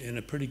in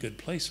a pretty good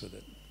place with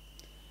it.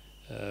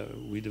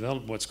 We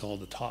developed what's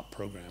called the TOP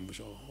program,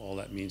 which all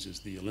that means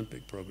is the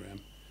Olympic program,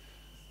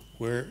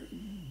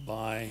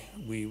 whereby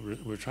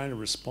we're trying to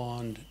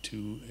respond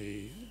to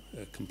a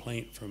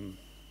complaint from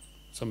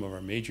some of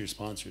our major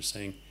sponsors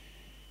saying,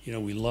 you know,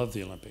 we love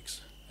the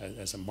Olympics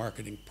as a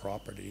marketing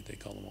property. They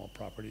call them all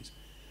properties.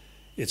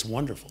 It's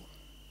wonderful,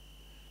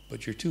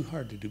 but you're too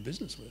hard to do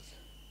business with.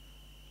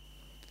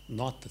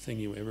 Not the thing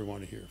you ever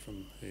want to hear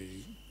from a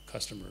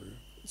customer or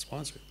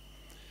sponsor.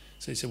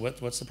 So he said,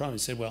 what's the problem? He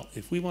said, well,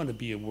 if we want to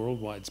be a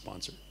worldwide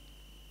sponsor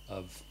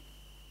of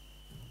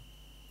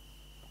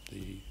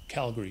the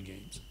Calgary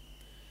Games,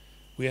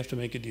 we have to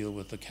make a deal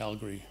with the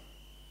Calgary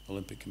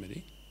Olympic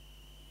Committee.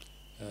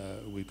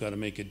 We've got to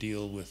make a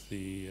deal with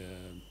the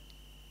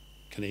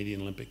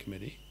Canadian Olympic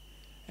Committee.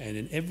 And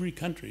in every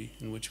country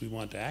in which we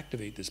want to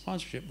activate the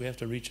sponsorship, we have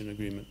to reach an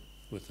agreement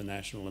with the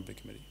National Olympic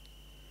Committee.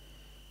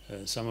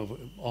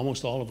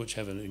 Almost all of which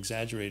have an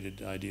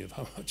exaggerated idea of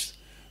how much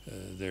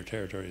their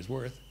territory is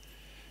worth.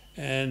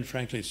 And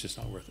frankly, it's just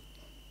not worth it.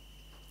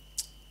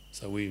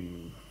 So we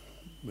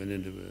went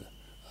into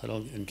a huddle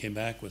and came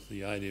back with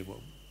the idea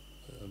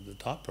of the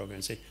TOP program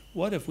and say,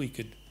 what if we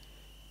could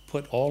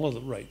put all of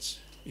the rights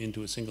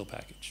into a single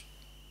package?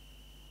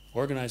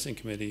 Organizing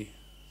committee,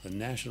 the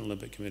National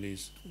Olympic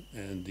Committees,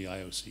 and the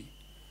IOC.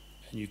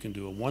 And you can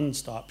do a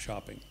one-stop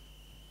shopping.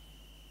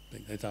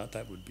 I thought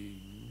that would be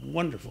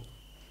wonderful.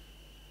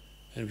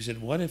 And we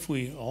said, what if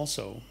we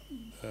also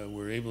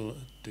were able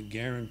to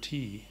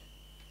guarantee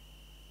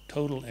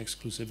total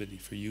exclusivity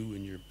for you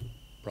in your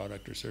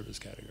product or service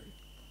category?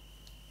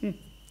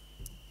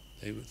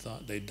 They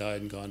thought they'd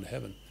died and gone to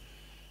heaven.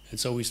 And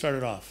so we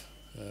started off.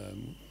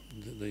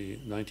 The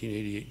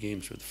 1988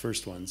 games were the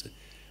first ones.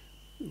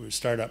 There were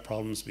startup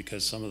problems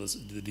because some of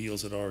the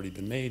deals had already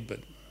been made,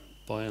 but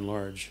by and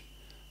large,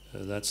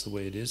 that's the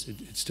way it is.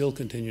 It still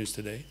continues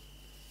today.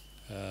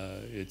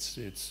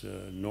 It's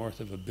north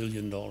of $1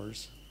 billion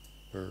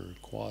per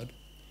quad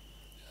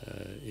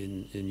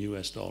in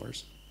US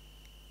dollars.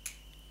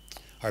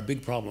 Our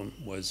big problem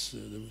was,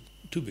 there were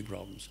two big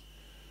problems.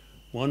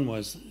 One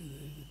was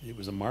it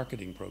was a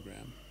marketing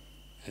program,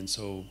 and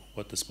so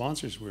what the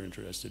sponsors were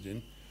interested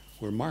in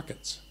were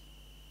markets.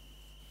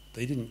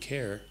 They didn't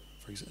care,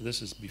 for example,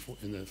 this is before,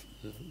 in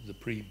the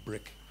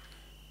pre-BRIC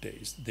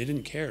days, they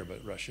didn't care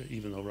about Russia,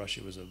 even though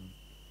Russia was a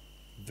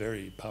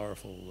very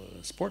powerful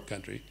sport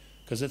country,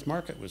 because its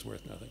market was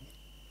worth nothing.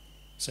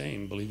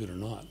 Same, believe it or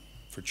not,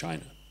 for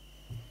China.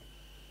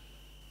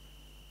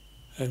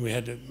 And we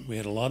had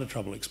a lot of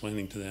trouble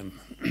explaining to them,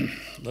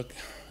 look,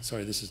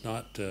 sorry, this is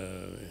not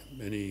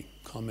any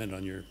comment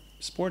on your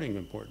sporting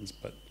importance,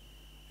 but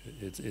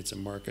it's a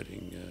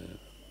marketing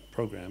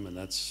program, and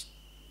that's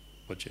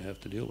what you have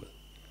to deal with.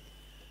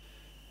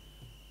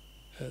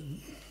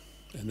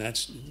 And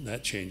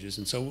that changes.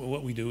 And so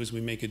what we do is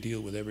we make a deal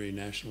with every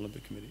National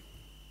Olympic Committee.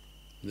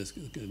 In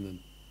the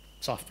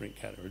soft drink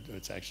category,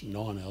 it's actually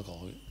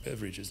non-alcoholic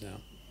beverages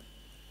now.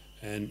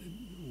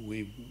 And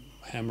we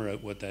hammer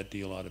out what that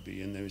deal ought to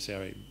be, and then we say,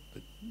 all right,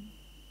 but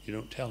you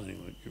don't tell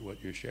anyone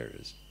what your share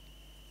is.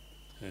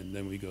 And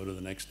then we go to the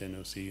next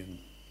NOC, and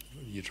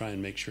you try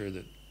and make sure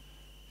that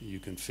you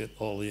can fit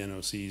all the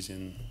NOCs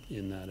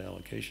in that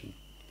allocation.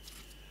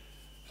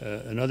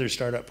 Another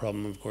startup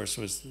problem, of course,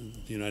 was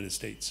the United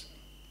States.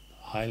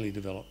 Highly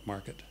developed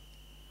market,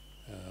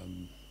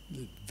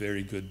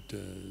 very good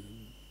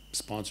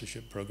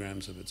sponsorship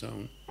programs of its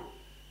own.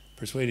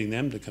 Persuading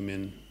them to come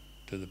in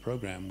to the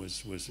program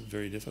was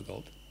very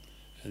difficult.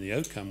 And the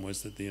outcome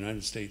was that the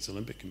United States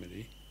Olympic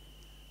Committee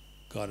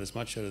got as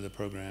much out of the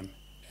program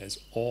as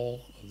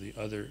all of the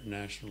other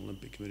National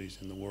Olympic Committees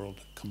in the world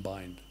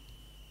combined.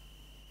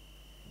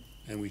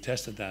 And we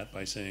tested that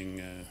by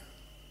saying,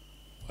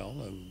 well,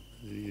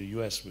 the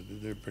US,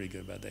 they're pretty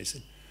good about that. They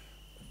said,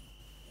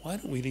 why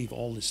don't we leave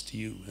all this to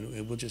you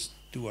and we'll just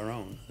do our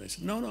own? They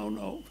said, no, no,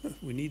 no,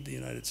 we need the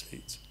United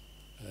States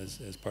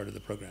as part of the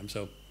program.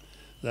 So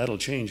that'll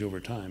change over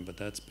time, but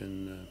that's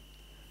been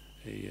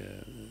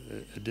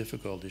a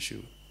difficult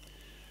issue.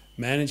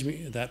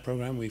 Managing that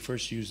program, we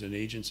first used an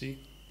agency,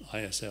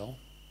 ISL.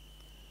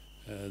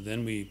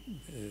 Then we,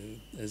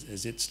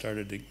 as it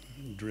started to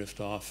drift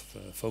off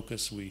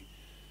focus, we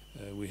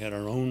had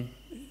our own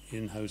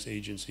in-house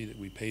agency that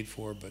we paid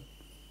for, but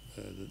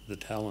the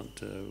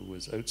talent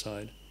was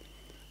outside.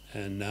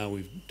 And now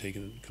we've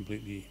taken it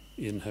completely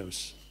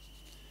in-house.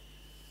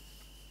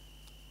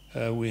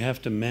 We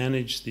have to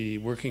manage the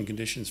working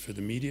conditions for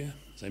the media.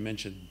 As I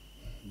mentioned,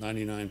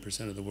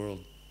 99% of the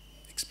world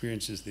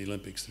experiences the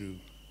Olympics through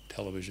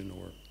television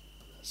or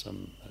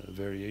some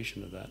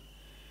variation of that,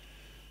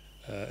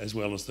 as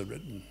well as the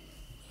written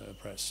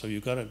press. So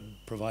you've got to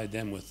provide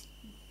them with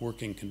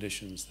working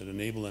conditions that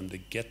enable them to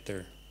get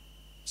their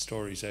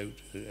stories out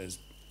as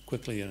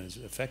quickly and as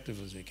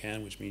effectively as they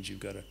can, which means you've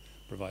got to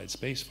provide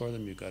space for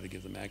them, you've got to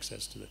give them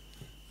access to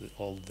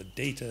all the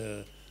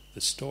data,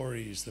 the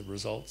stories, the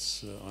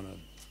results on an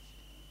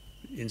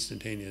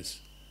instantaneous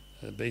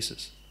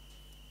basis.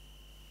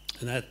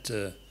 And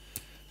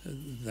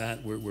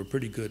that we're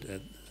pretty good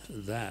at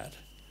that.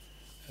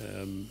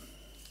 The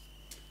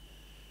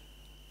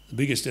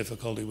biggest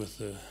difficulty with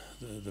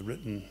the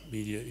written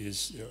media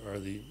are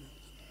the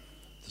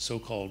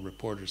so-called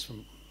reporters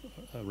from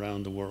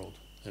around the world.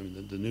 I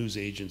mean, the news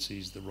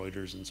agencies, the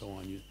Reuters and so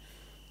on,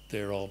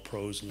 they're all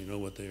pros and you know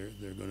what they're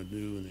going to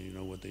do and you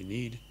know what they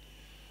need.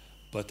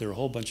 But there are a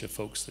whole bunch of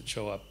folks that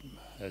show up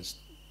as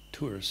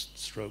tourist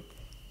stroke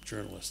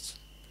journalists,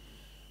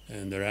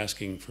 and they're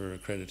asking for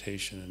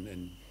accreditation,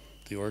 and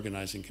the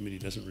organizing committee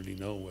doesn't really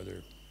know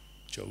whether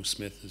Joe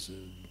Smith is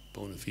a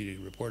bona fide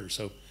reporter.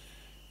 So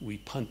we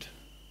punt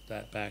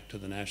that back to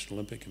the national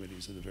Olympic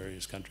committees of the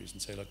various countries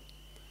and say, look,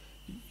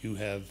 you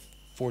have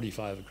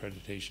 45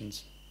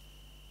 accreditations,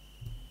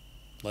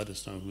 let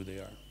us know who they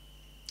are.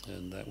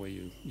 And that way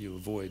you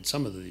avoid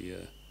some of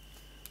the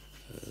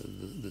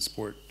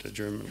sport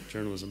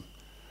journalism.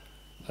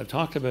 I've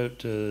talked about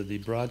the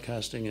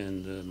broadcasting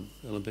and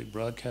Olympic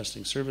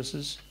broadcasting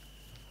services.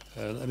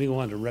 Let me go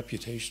on to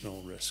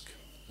reputational risk.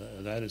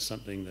 That is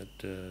something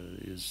that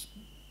is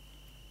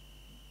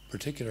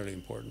particularly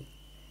important.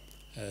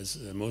 As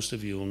most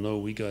of you will know,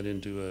 we got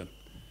into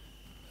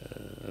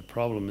a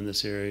problem in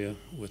this area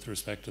with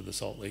respect to the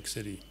Salt Lake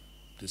City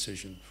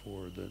decision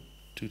for the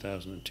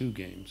 2002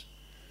 games.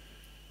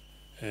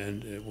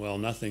 And while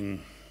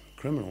nothing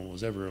criminal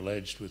was ever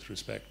alleged with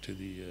respect to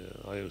the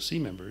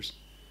IOC members,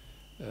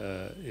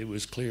 it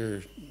was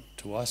clear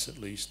to us at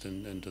least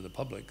and to the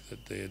public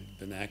that they had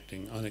been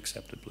acting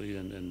unacceptably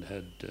and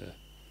had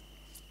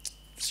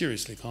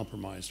seriously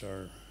compromised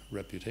our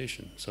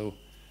reputation. So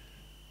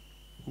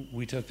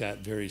we took that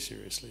very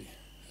seriously.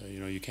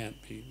 You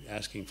can't be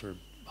asking for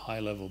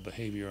high-level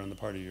behavior on the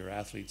part of your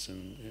athletes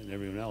and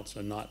everyone else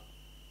and not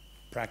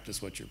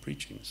practice what you're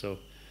preaching. So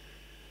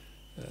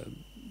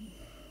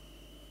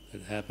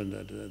it happened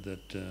that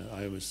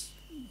I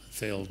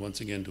failed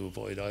once again to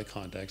avoid eye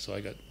contact, so I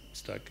got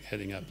stuck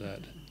heading up that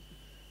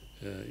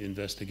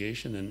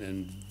investigation,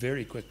 and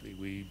very quickly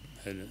we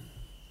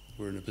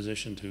were in a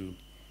position to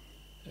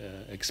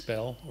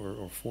expel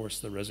or force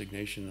the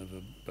resignation of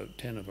about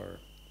 10 of our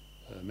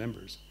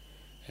members.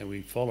 And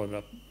we followed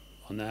up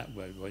on that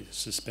by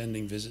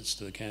suspending visits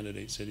to the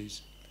candidate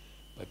cities,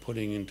 by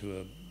putting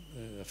into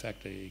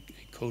effect a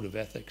code of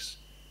ethics,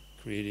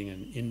 creating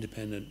an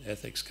independent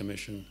ethics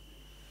commission,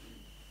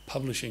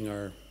 publishing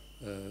our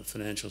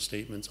financial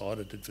statements,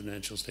 audited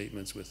financial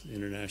statements with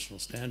international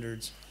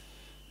standards,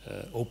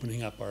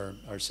 opening up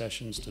our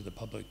sessions to the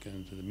public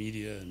and to the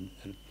media,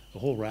 and a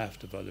whole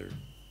raft of other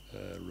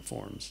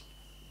reforms,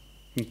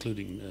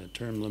 including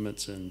term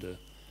limits and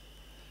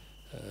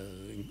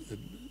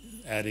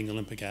adding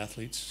Olympic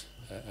athletes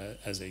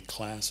as a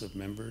class of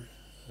member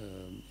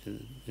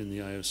in the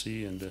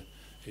IOC, and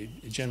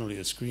generally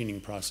a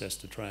screening process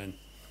to try and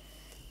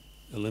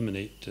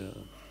eliminate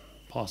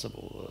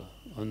possible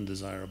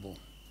undesirable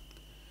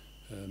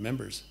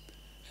members.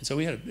 And so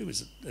it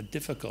was a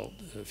difficult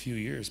few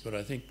years, but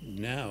I think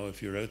now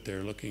if you're out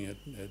there looking at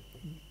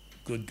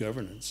good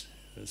governance,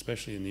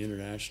 especially in the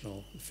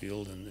international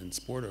field and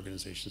sport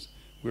organizations,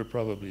 we're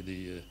probably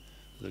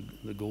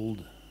the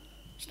gold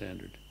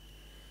standard.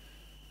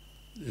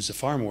 There's a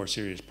far more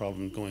serious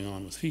problem going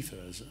on with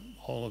FIFA, as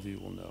all of you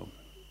will know.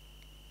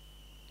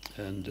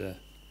 And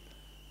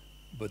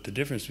but the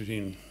difference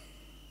between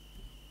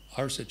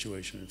our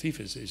situation and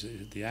FIFA's is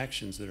the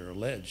actions that are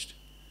alleged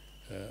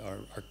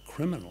are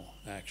criminal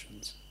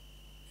actions.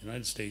 The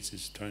United States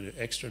is trying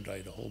to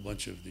extradite a whole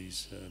bunch of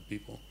these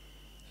people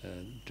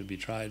to be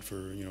tried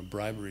for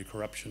bribery,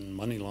 corruption,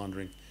 money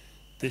laundering.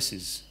 This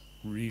is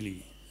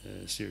really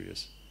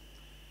serious.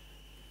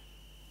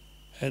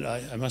 And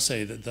I must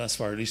say that thus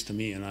far, at least to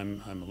me, and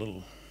I'm a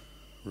little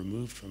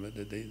removed from it,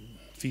 that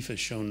FIFA has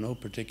shown no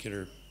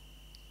particular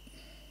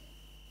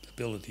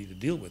ability to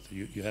deal with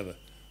it. You have a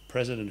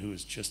president who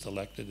was just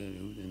elected and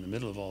who, in the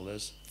middle of all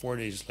this, 4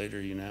 days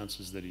later he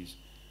announces that he's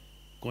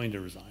going to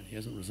resign. He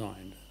hasn't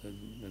resigned,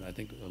 and I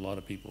think a lot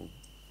of people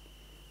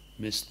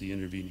missed the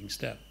intervening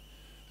step.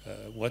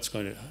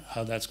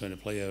 How that's going to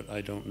play out,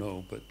 I don't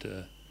know, but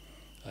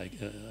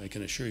I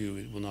can assure you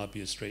it will not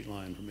be a straight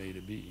line from A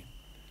to B.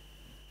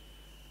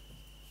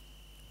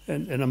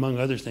 And among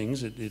other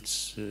things,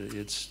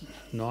 it's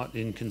not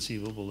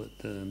inconceivable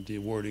that the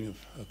awarding of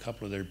a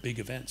couple of their big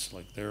events,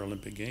 like their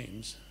Olympic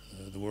Games,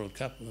 the World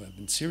Cup, have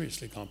been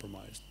seriously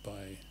compromised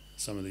by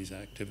some of these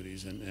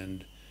activities.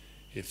 And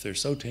if they're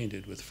so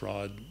tainted with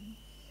fraud,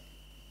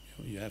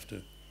 you have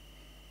to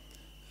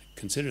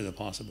consider the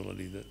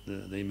possibility that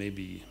they may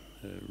be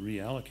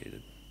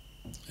reallocated,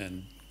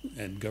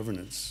 and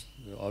governance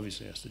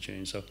obviously has to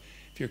change. So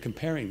if you're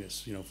comparing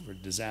this, for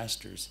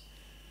disasters,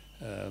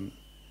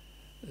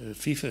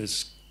 FIFA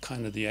is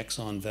kind of the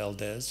Exxon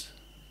Valdez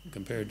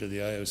compared to the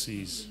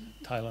IOC's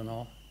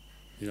Tylenol.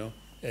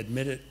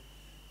 Admit it,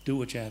 do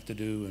what you have to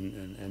do,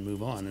 and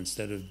move on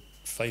instead of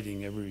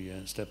fighting every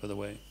step of the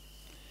way.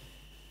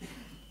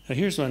 Now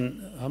here's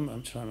one.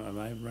 I'm trying. Am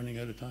I running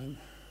out of time?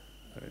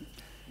 All right.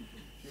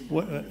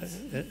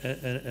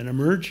 An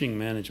emerging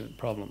management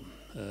problem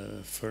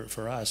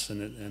for us,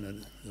 and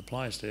it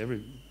applies to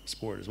every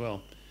sport as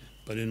well,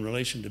 but in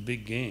relation to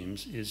big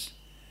games,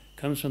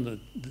 comes from the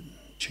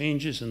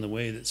changes in the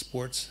way that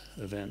sports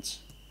events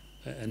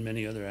and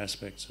many other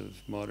aspects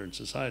of modern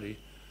society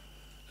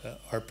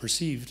are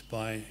perceived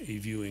by a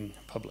viewing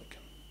public.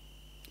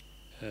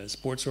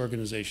 Sports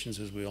organizations,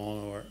 as we all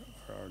know, are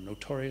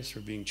notorious for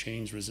being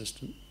change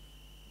resistant.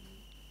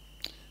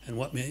 And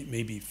what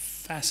may be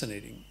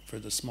fascinating for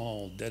the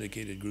small,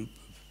 dedicated group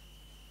of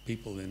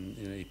people in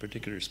a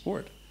particular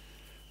sport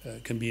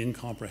can be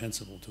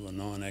incomprehensible to a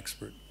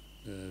non-expert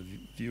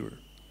viewer.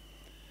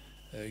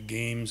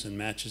 Games and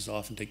matches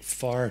often take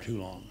far too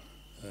long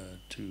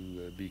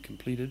to be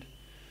completed,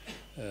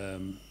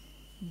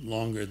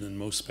 longer than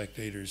most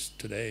spectators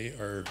today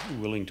are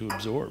willing to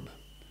absorb.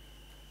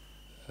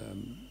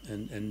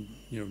 And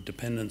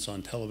dependence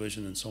on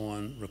television and so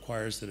on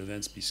requires that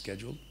events be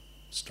scheduled,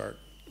 start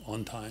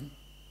on time,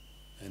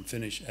 and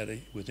finish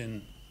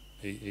within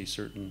a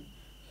certain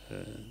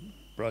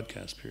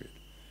broadcast period.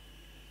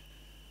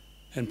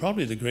 And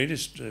probably the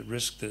greatest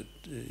risk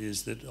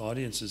is that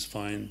audiences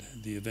find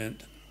the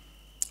event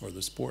or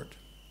the sport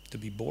to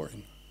be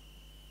boring,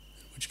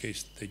 in which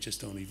case they just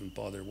don't even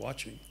bother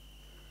watching.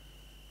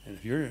 And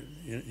if you're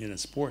in a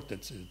sport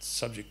that's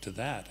subject to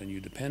that, and you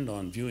depend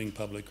on viewing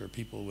public or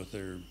people with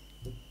their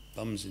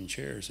bums in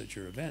chairs at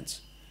your events,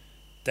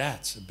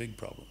 that's a big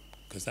problem,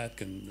 because that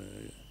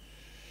can,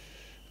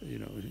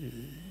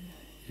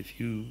 if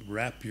you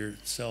wrap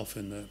yourself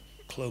in the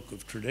cloak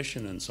of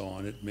tradition and so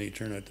on, it may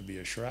turn out to be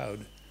a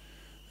shroud,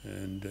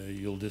 and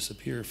you'll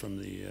disappear from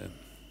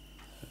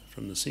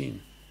the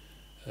scene,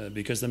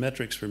 because the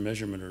metrics for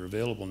measurement are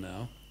available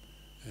now,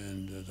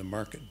 and the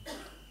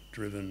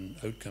market-driven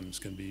outcomes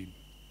can be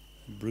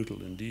brutal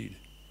indeed.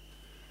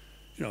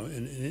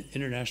 An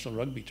international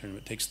rugby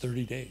tournament takes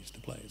 30 days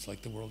to play. It's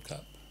like the World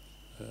Cup.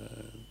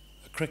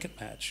 A cricket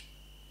match,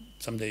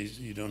 some days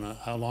you don't know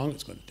how long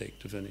it's going to take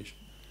to finish.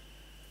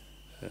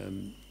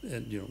 And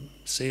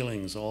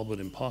sailing's all but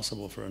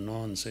impossible for a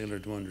non-sailor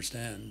to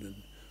understand.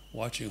 And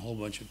watching a whole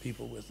bunch of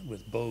people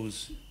with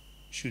bows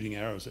shooting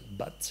arrows at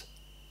butts,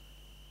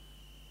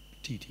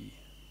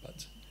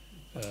 butts,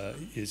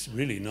 is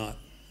really not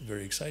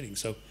very exciting.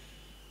 So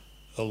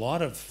a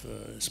lot of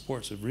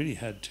sports have really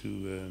had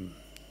to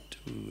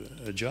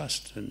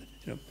adjust. And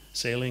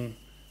sailing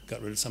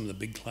got rid of some of the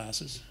big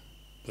classes,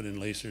 put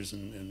in lacers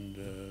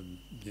and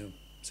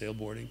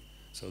sailboarding,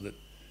 so that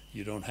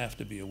you don't have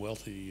to be a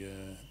wealthy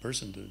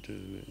person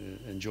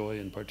to enjoy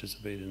and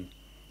participate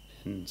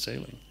in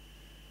sailing.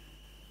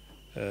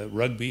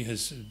 Rugby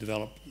has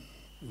developed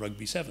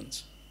rugby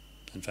sevens.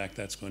 In fact,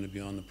 that's going to be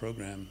on the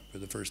program for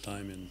the first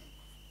time in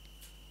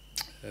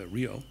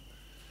Rio.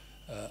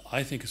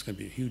 I think it's going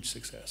to be a huge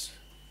success.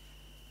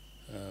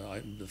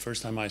 The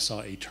first time I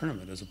saw a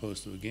tournament as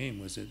opposed to a game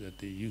was at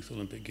the Youth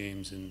Olympic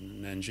Games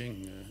in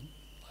Nanjing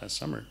last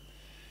summer.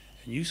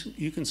 And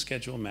you can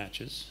schedule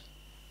matches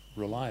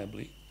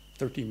reliably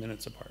 30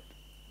 minutes apart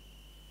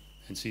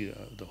and see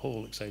the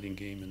whole exciting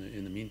game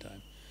in the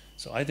meantime.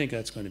 So I think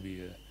that's going to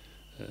be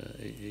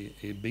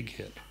a big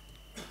hit.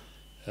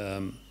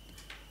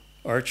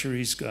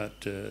 Archery's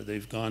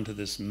they've gone to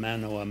this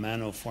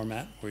mano-a-mano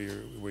format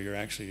where you're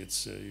actually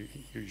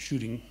you're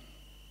shooting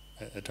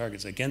at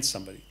targets against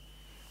somebody,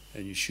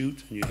 and you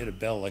shoot and you hit a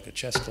bell like a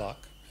chess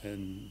clock,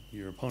 and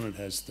your opponent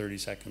has 30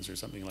 seconds or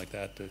something like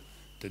that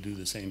to do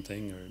the same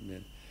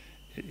thing.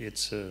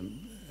 It's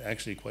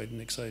actually quite an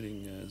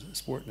exciting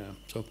sport now.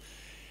 So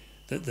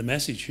the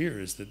message here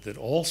is that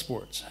all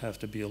sports have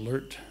to be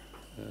alert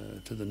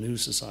to the new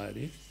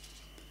society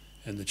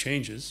and the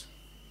changes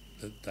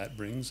that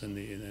brings, and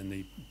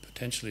the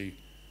potentially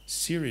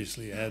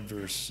seriously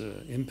adverse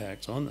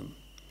impacts on them.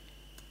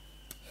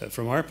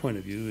 From our point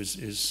of view,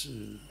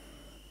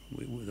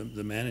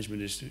 the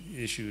management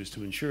issue is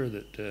to ensure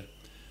that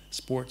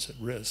sports at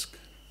risk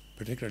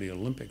particularly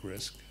Olympic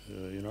risk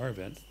in our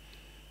event,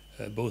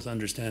 both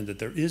understand that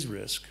there is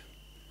risk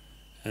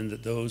and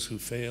that those who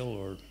fail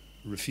or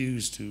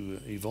refuse to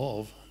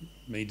evolve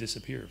may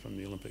disappear from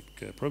the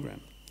Olympic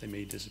program. They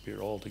may disappear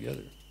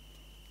altogether.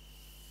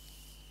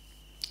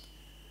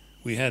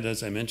 We had,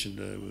 as I mentioned,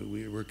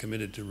 we were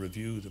committed to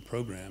review the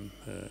program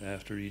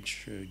after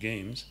each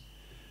games.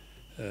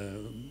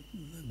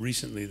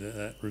 Recently,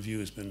 that review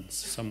has been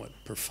somewhat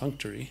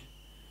perfunctory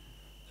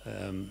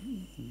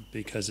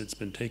because it's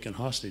been taken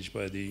hostage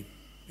by the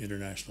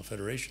international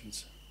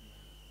federations,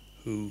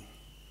 who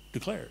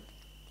declared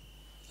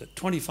that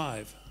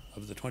 25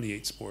 of the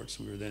 28 sports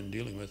we were then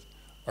dealing with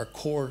are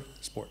core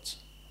sports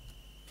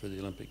for the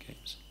Olympic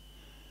Games.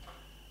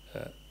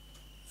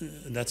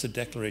 And that's a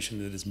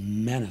declaration that is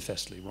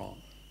manifestly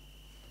wrong.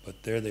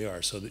 But there they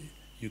are, so that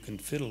you can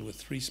fiddle with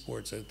 3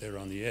 sports out there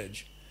on the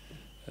edge,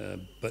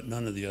 but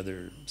none of the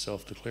other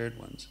self-declared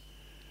ones.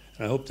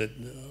 And I hope that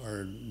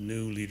our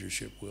new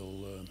leadership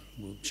will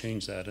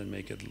change that and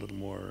make it a little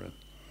more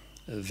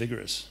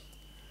vigorous,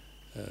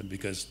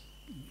 because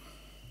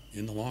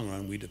in the long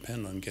run, we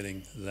depend on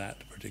getting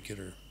that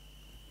particular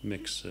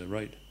mix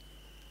right.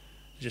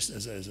 Just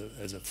as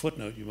a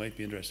footnote, you might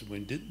be interested,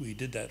 when we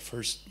did that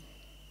first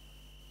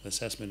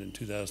assessment in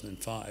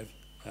 2005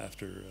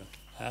 after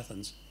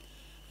Athens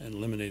and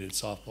eliminated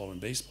softball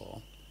and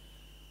baseball,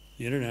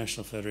 the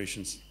international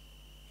federations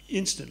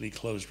instantly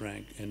closed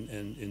rank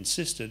and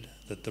insisted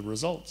that the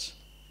results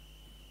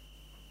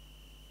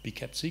be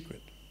kept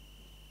secret.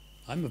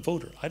 I'm a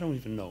voter. I don't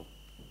even know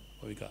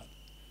what we got.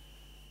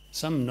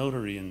 Some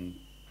notary in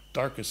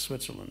darkest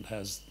Switzerland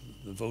has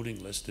the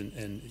voting list,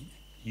 and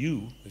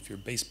you, if you're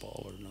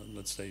baseball, or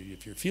let's say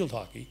if you're field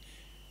hockey,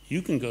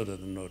 you can go to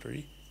the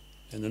notary,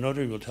 and the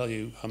notary will tell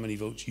you how many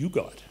votes you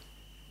got,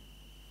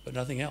 but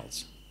nothing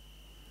else.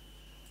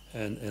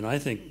 And I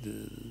think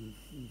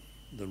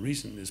the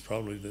reason is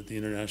probably that the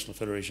international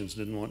federations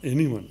didn't want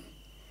anyone,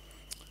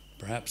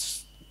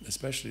 perhaps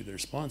especially their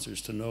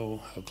sponsors, to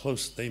know how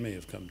close they may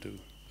have come to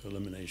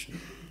elimination.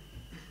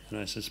 And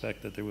I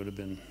suspect that there would have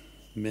been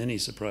many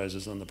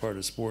surprises on the part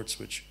of sports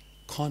which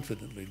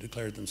confidently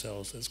declared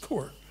themselves as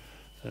core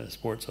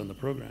sports on the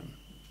program.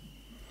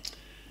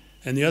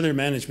 And the other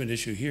management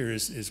issue here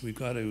is we've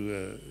got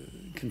to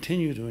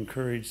continue to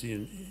encourage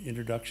the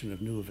introduction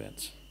of new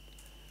events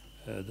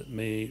that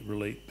may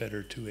relate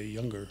better to a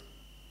younger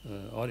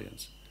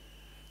audience.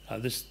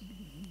 This,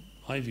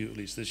 my view at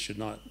least, this should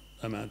not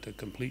amount to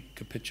complete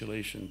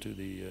capitulation to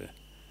the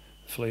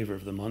flavor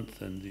of the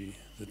month and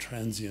the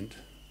transient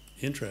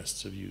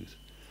interests of youth.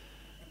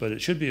 But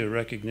it should be a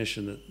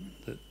recognition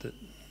that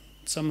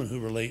someone who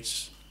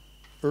relates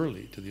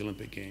early to the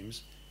Olympic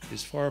Games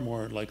is far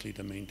more likely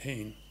to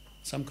maintain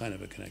some kind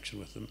of a connection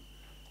with them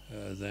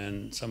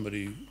than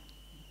somebody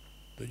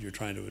that you're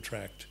trying to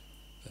attract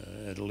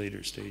at a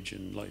later stage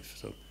in life.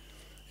 So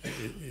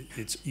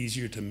it's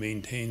easier to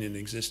maintain an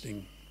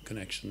existing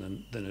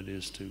connection than it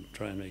is to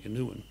try and make a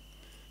new one.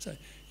 So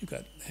you've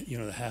got,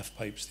 the half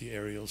pipes, the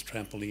aerials,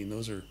 trampoline,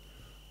 those are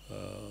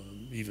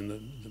even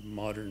the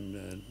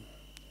modern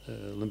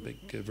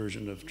Olympic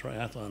version of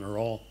triathlon are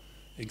all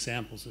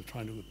examples of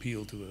trying to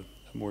appeal to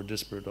a more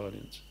disparate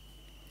audience.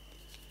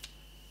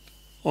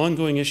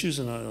 Ongoing issues,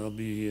 and I'll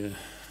be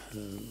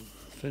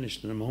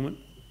finished in a moment.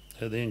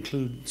 They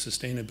include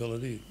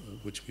sustainability,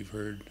 which we've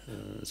heard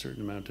a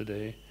certain amount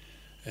today,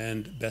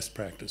 and best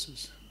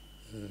practices,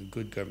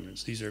 good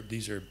governance. These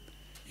are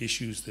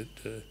issues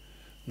that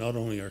not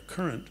only are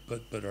current,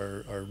 but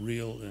are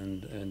real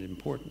and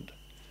important.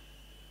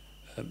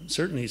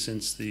 Certainly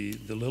since the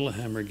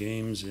Lillehammer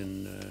Games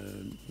in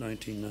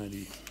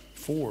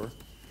 1994,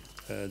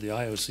 the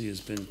IOC has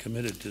been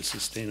committed to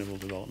sustainable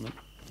development,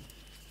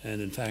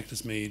 and in fact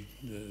has made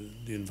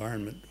the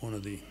environment one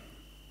of the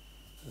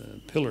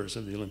pillars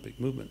of the Olympic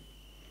movement.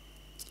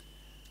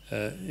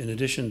 In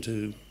addition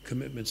to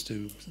commitments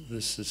to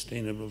this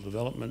sustainable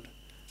development,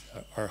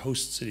 our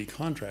host city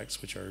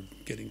contracts, which are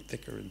getting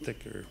thicker and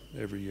thicker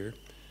every year,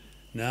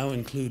 now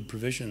include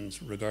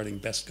provisions regarding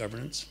best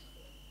governance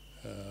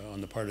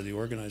on the part of the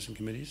organizing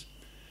committees,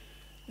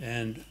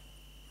 and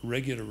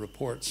regular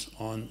reports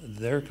on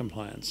their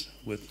compliance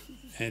with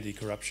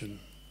anti-corruption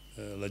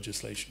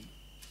legislation.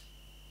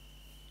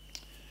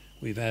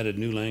 We've added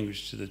new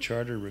language to the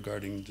charter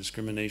regarding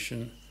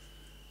discrimination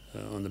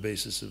on the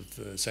basis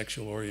of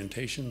sexual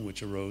orientation,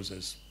 which arose,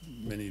 as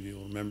many of you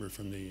will remember,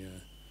 from the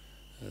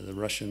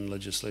Russian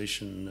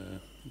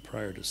legislation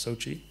prior to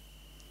Sochi.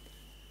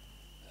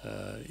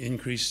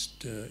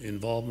 Increased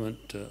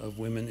involvement of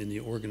women in the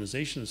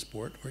organization of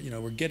sport,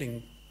 where we're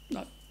getting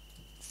not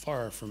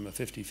far from a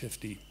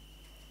 50-50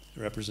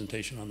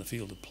 representation on the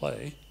field of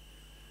play,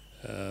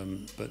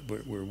 but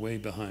we're way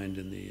behind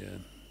in the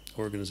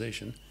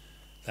organization.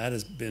 That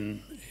has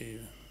been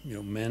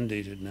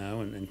mandated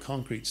now, and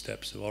concrete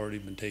steps have already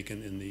been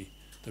taken in the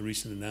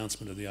recent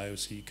announcement of the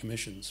IOC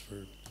commissions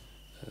for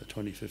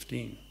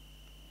 2015.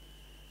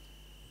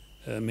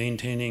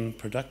 Maintaining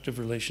productive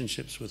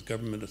relationships with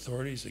government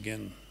authorities.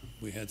 Again,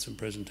 we had some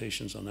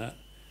presentations on that.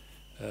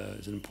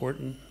 Is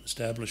important.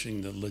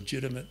 Establishing the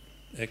legitimate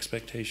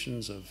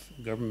expectations of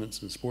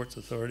governments and sports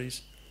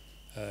authorities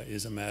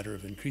is a matter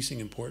of increasing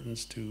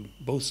importance to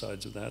both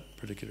sides of that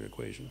particular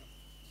equation.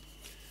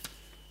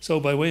 So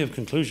by way of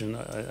conclusion,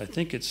 I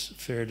think it's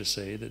fair to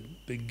say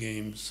that big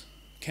games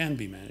can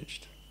be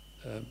managed.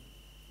 In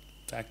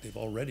fact, they've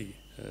already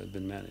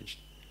been managed.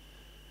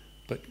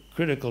 But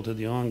critical to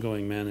the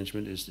ongoing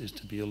management is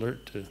to be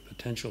alert to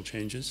potential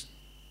changes,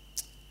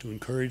 to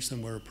encourage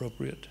them where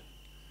appropriate,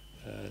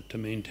 to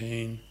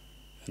maintain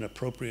an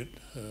appropriate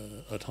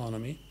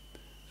autonomy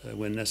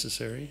when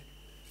necessary,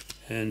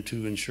 and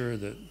to ensure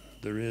that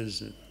there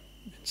is,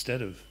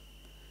 instead of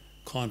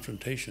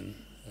confrontation,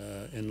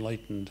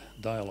 enlightened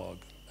dialogue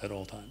at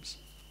all times.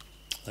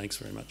 Thanks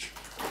very much.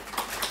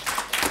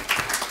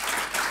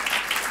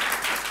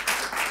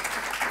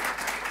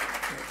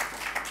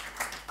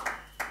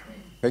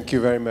 Thank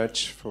you very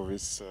much for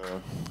this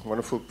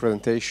wonderful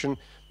presentation.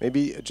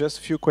 Maybe just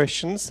a few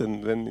questions,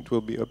 and then it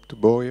will be up to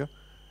Boya.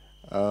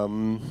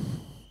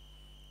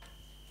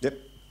 Yep.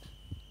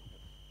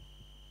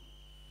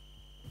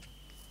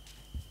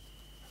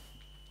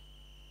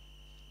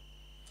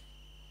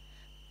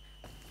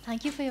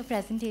 Thank you for your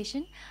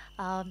presentation.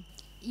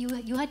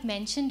 You had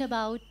mentioned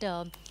about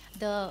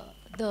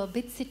the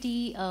big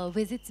city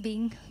visits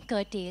being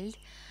curtailed,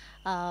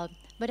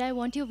 but I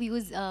want your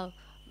views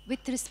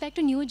with respect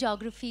to new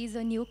geographies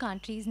or new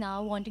countries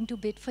now wanting to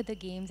bid for the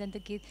games, and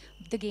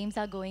the games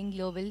are going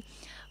global.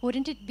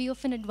 Wouldn't it be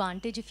of an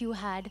advantage if you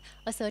had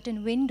a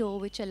certain window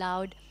which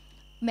allowed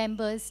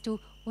members to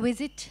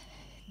visit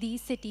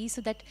these cities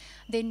so that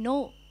they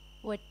know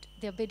what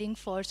they're bidding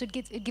for, so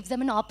it gives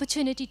them an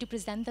opportunity to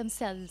present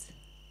themselves?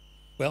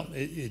 Well,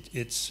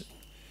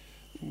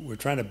 we're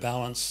trying to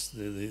balance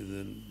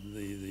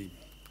the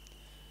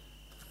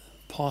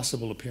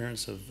possible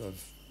appearance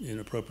of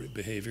inappropriate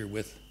behavior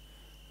with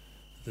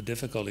the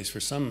difficulties for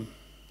some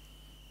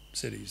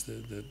cities.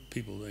 The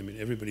people, I mean,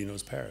 everybody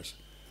knows Paris.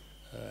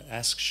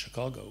 Ask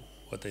Chicago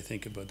what they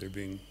think about there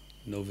being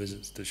no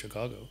visits to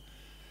Chicago.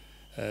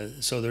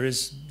 So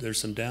there's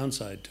some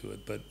downside to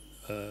it, but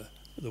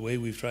the way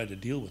we've tried to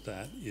deal with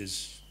that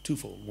is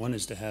twofold. One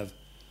is to have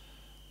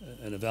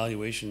an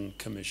evaluation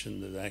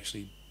commission that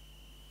actually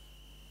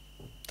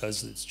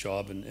does its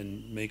job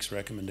and makes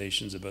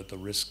recommendations about the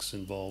risks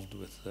involved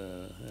with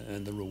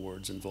and the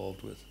rewards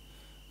involved with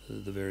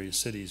the various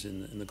cities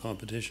in the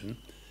competition.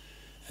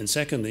 And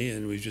secondly,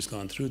 and we've just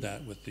gone through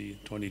that with the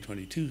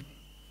 2022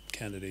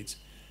 candidates,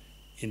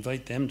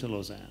 invite them to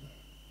Lausanne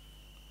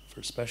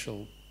for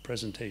special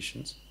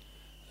presentations,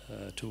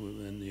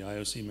 and the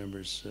IOC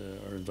members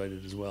are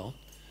invited as well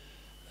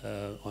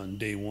on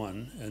day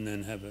one, and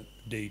then have a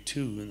day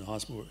two in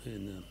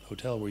the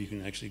hotel where you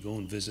can actually go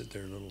and visit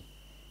their little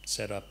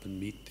setup and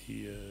meet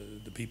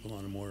the people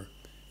on a more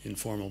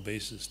informal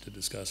basis to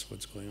discuss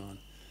what's going on.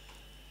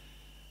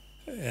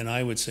 And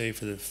I would say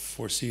for the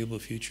foreseeable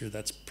future,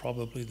 that's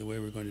probably the way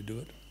we're going to do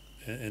it.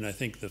 And I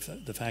think the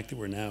fact that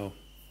we're now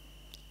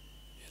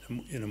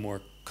in a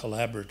more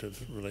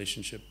collaborative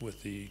relationship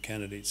with the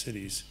candidate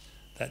cities,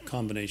 that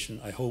combination,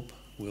 I hope,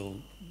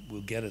 will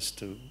get us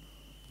to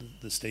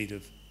the state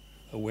of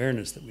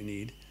awareness that we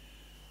need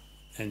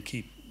and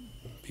keep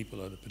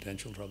people out of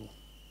potential trouble.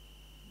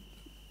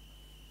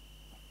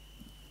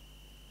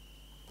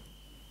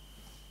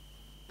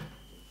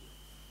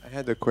 I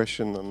had a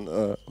question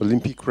on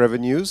Olympic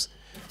revenues.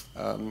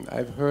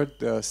 I've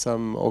heard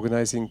some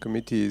organizing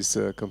committees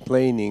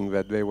complaining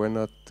that they were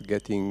not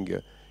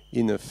getting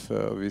enough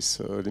with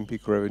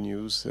Olympic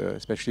revenues,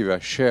 especially their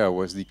share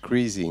was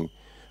decreasing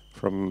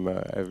from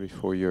every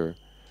 4 years.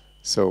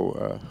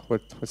 So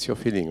what's your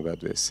feeling about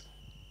this?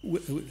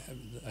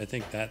 I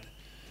think that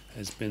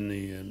has been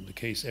the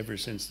case ever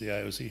since the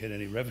IOC had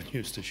any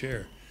revenues to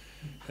share.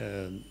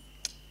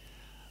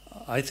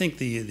 I think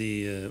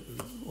the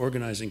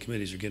organizing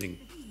committees are getting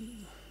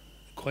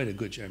quite a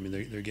good share. I mean,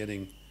 they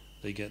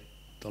get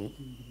the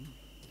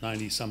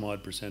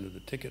 90-some-odd% of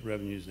the ticket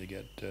revenues. They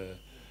get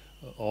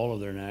all of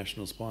their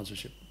national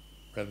sponsorship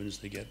revenues.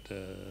 They get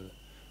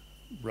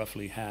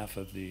roughly half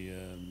of the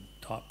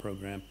top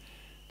program.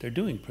 They're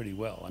doing pretty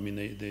well. I mean,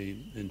 they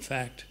in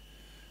fact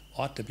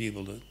ought to be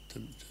able to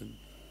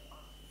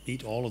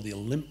meet all of the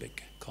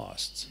Olympic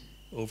costs,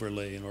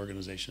 overlay and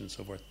organization and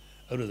so forth,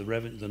 out of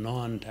the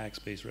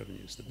non-tax-based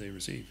revenues that they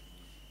receive.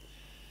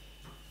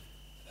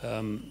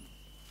 And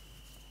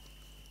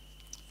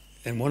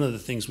one of the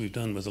things we've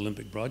done with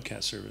Olympic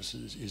Broadcast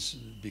Services is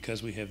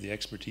because we have the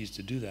expertise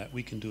to do that,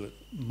 we can do it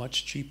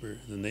much cheaper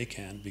than they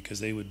can, because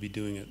they would be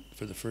doing it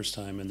for the first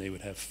time and they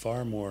would have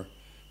far more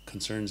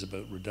concerns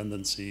about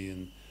redundancy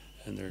and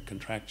their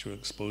contractual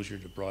exposure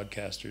to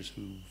broadcasters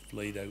who've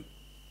laid out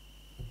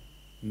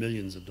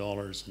millions of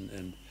dollars,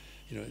 and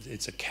you know,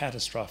 it's a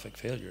catastrophic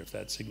failure if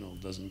that signal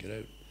doesn't get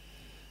out.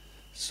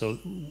 So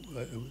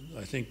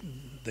I think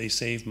they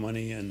save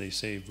money and they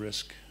save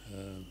risk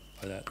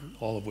by that,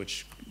 all of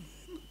which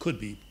could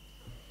be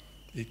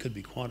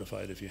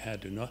quantified if you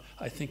had to. No,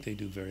 I think they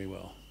do very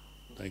well.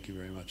 Thank you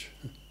very much.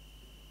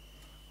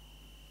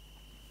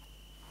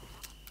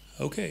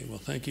 Okay, well,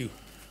 thank you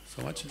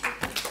so much.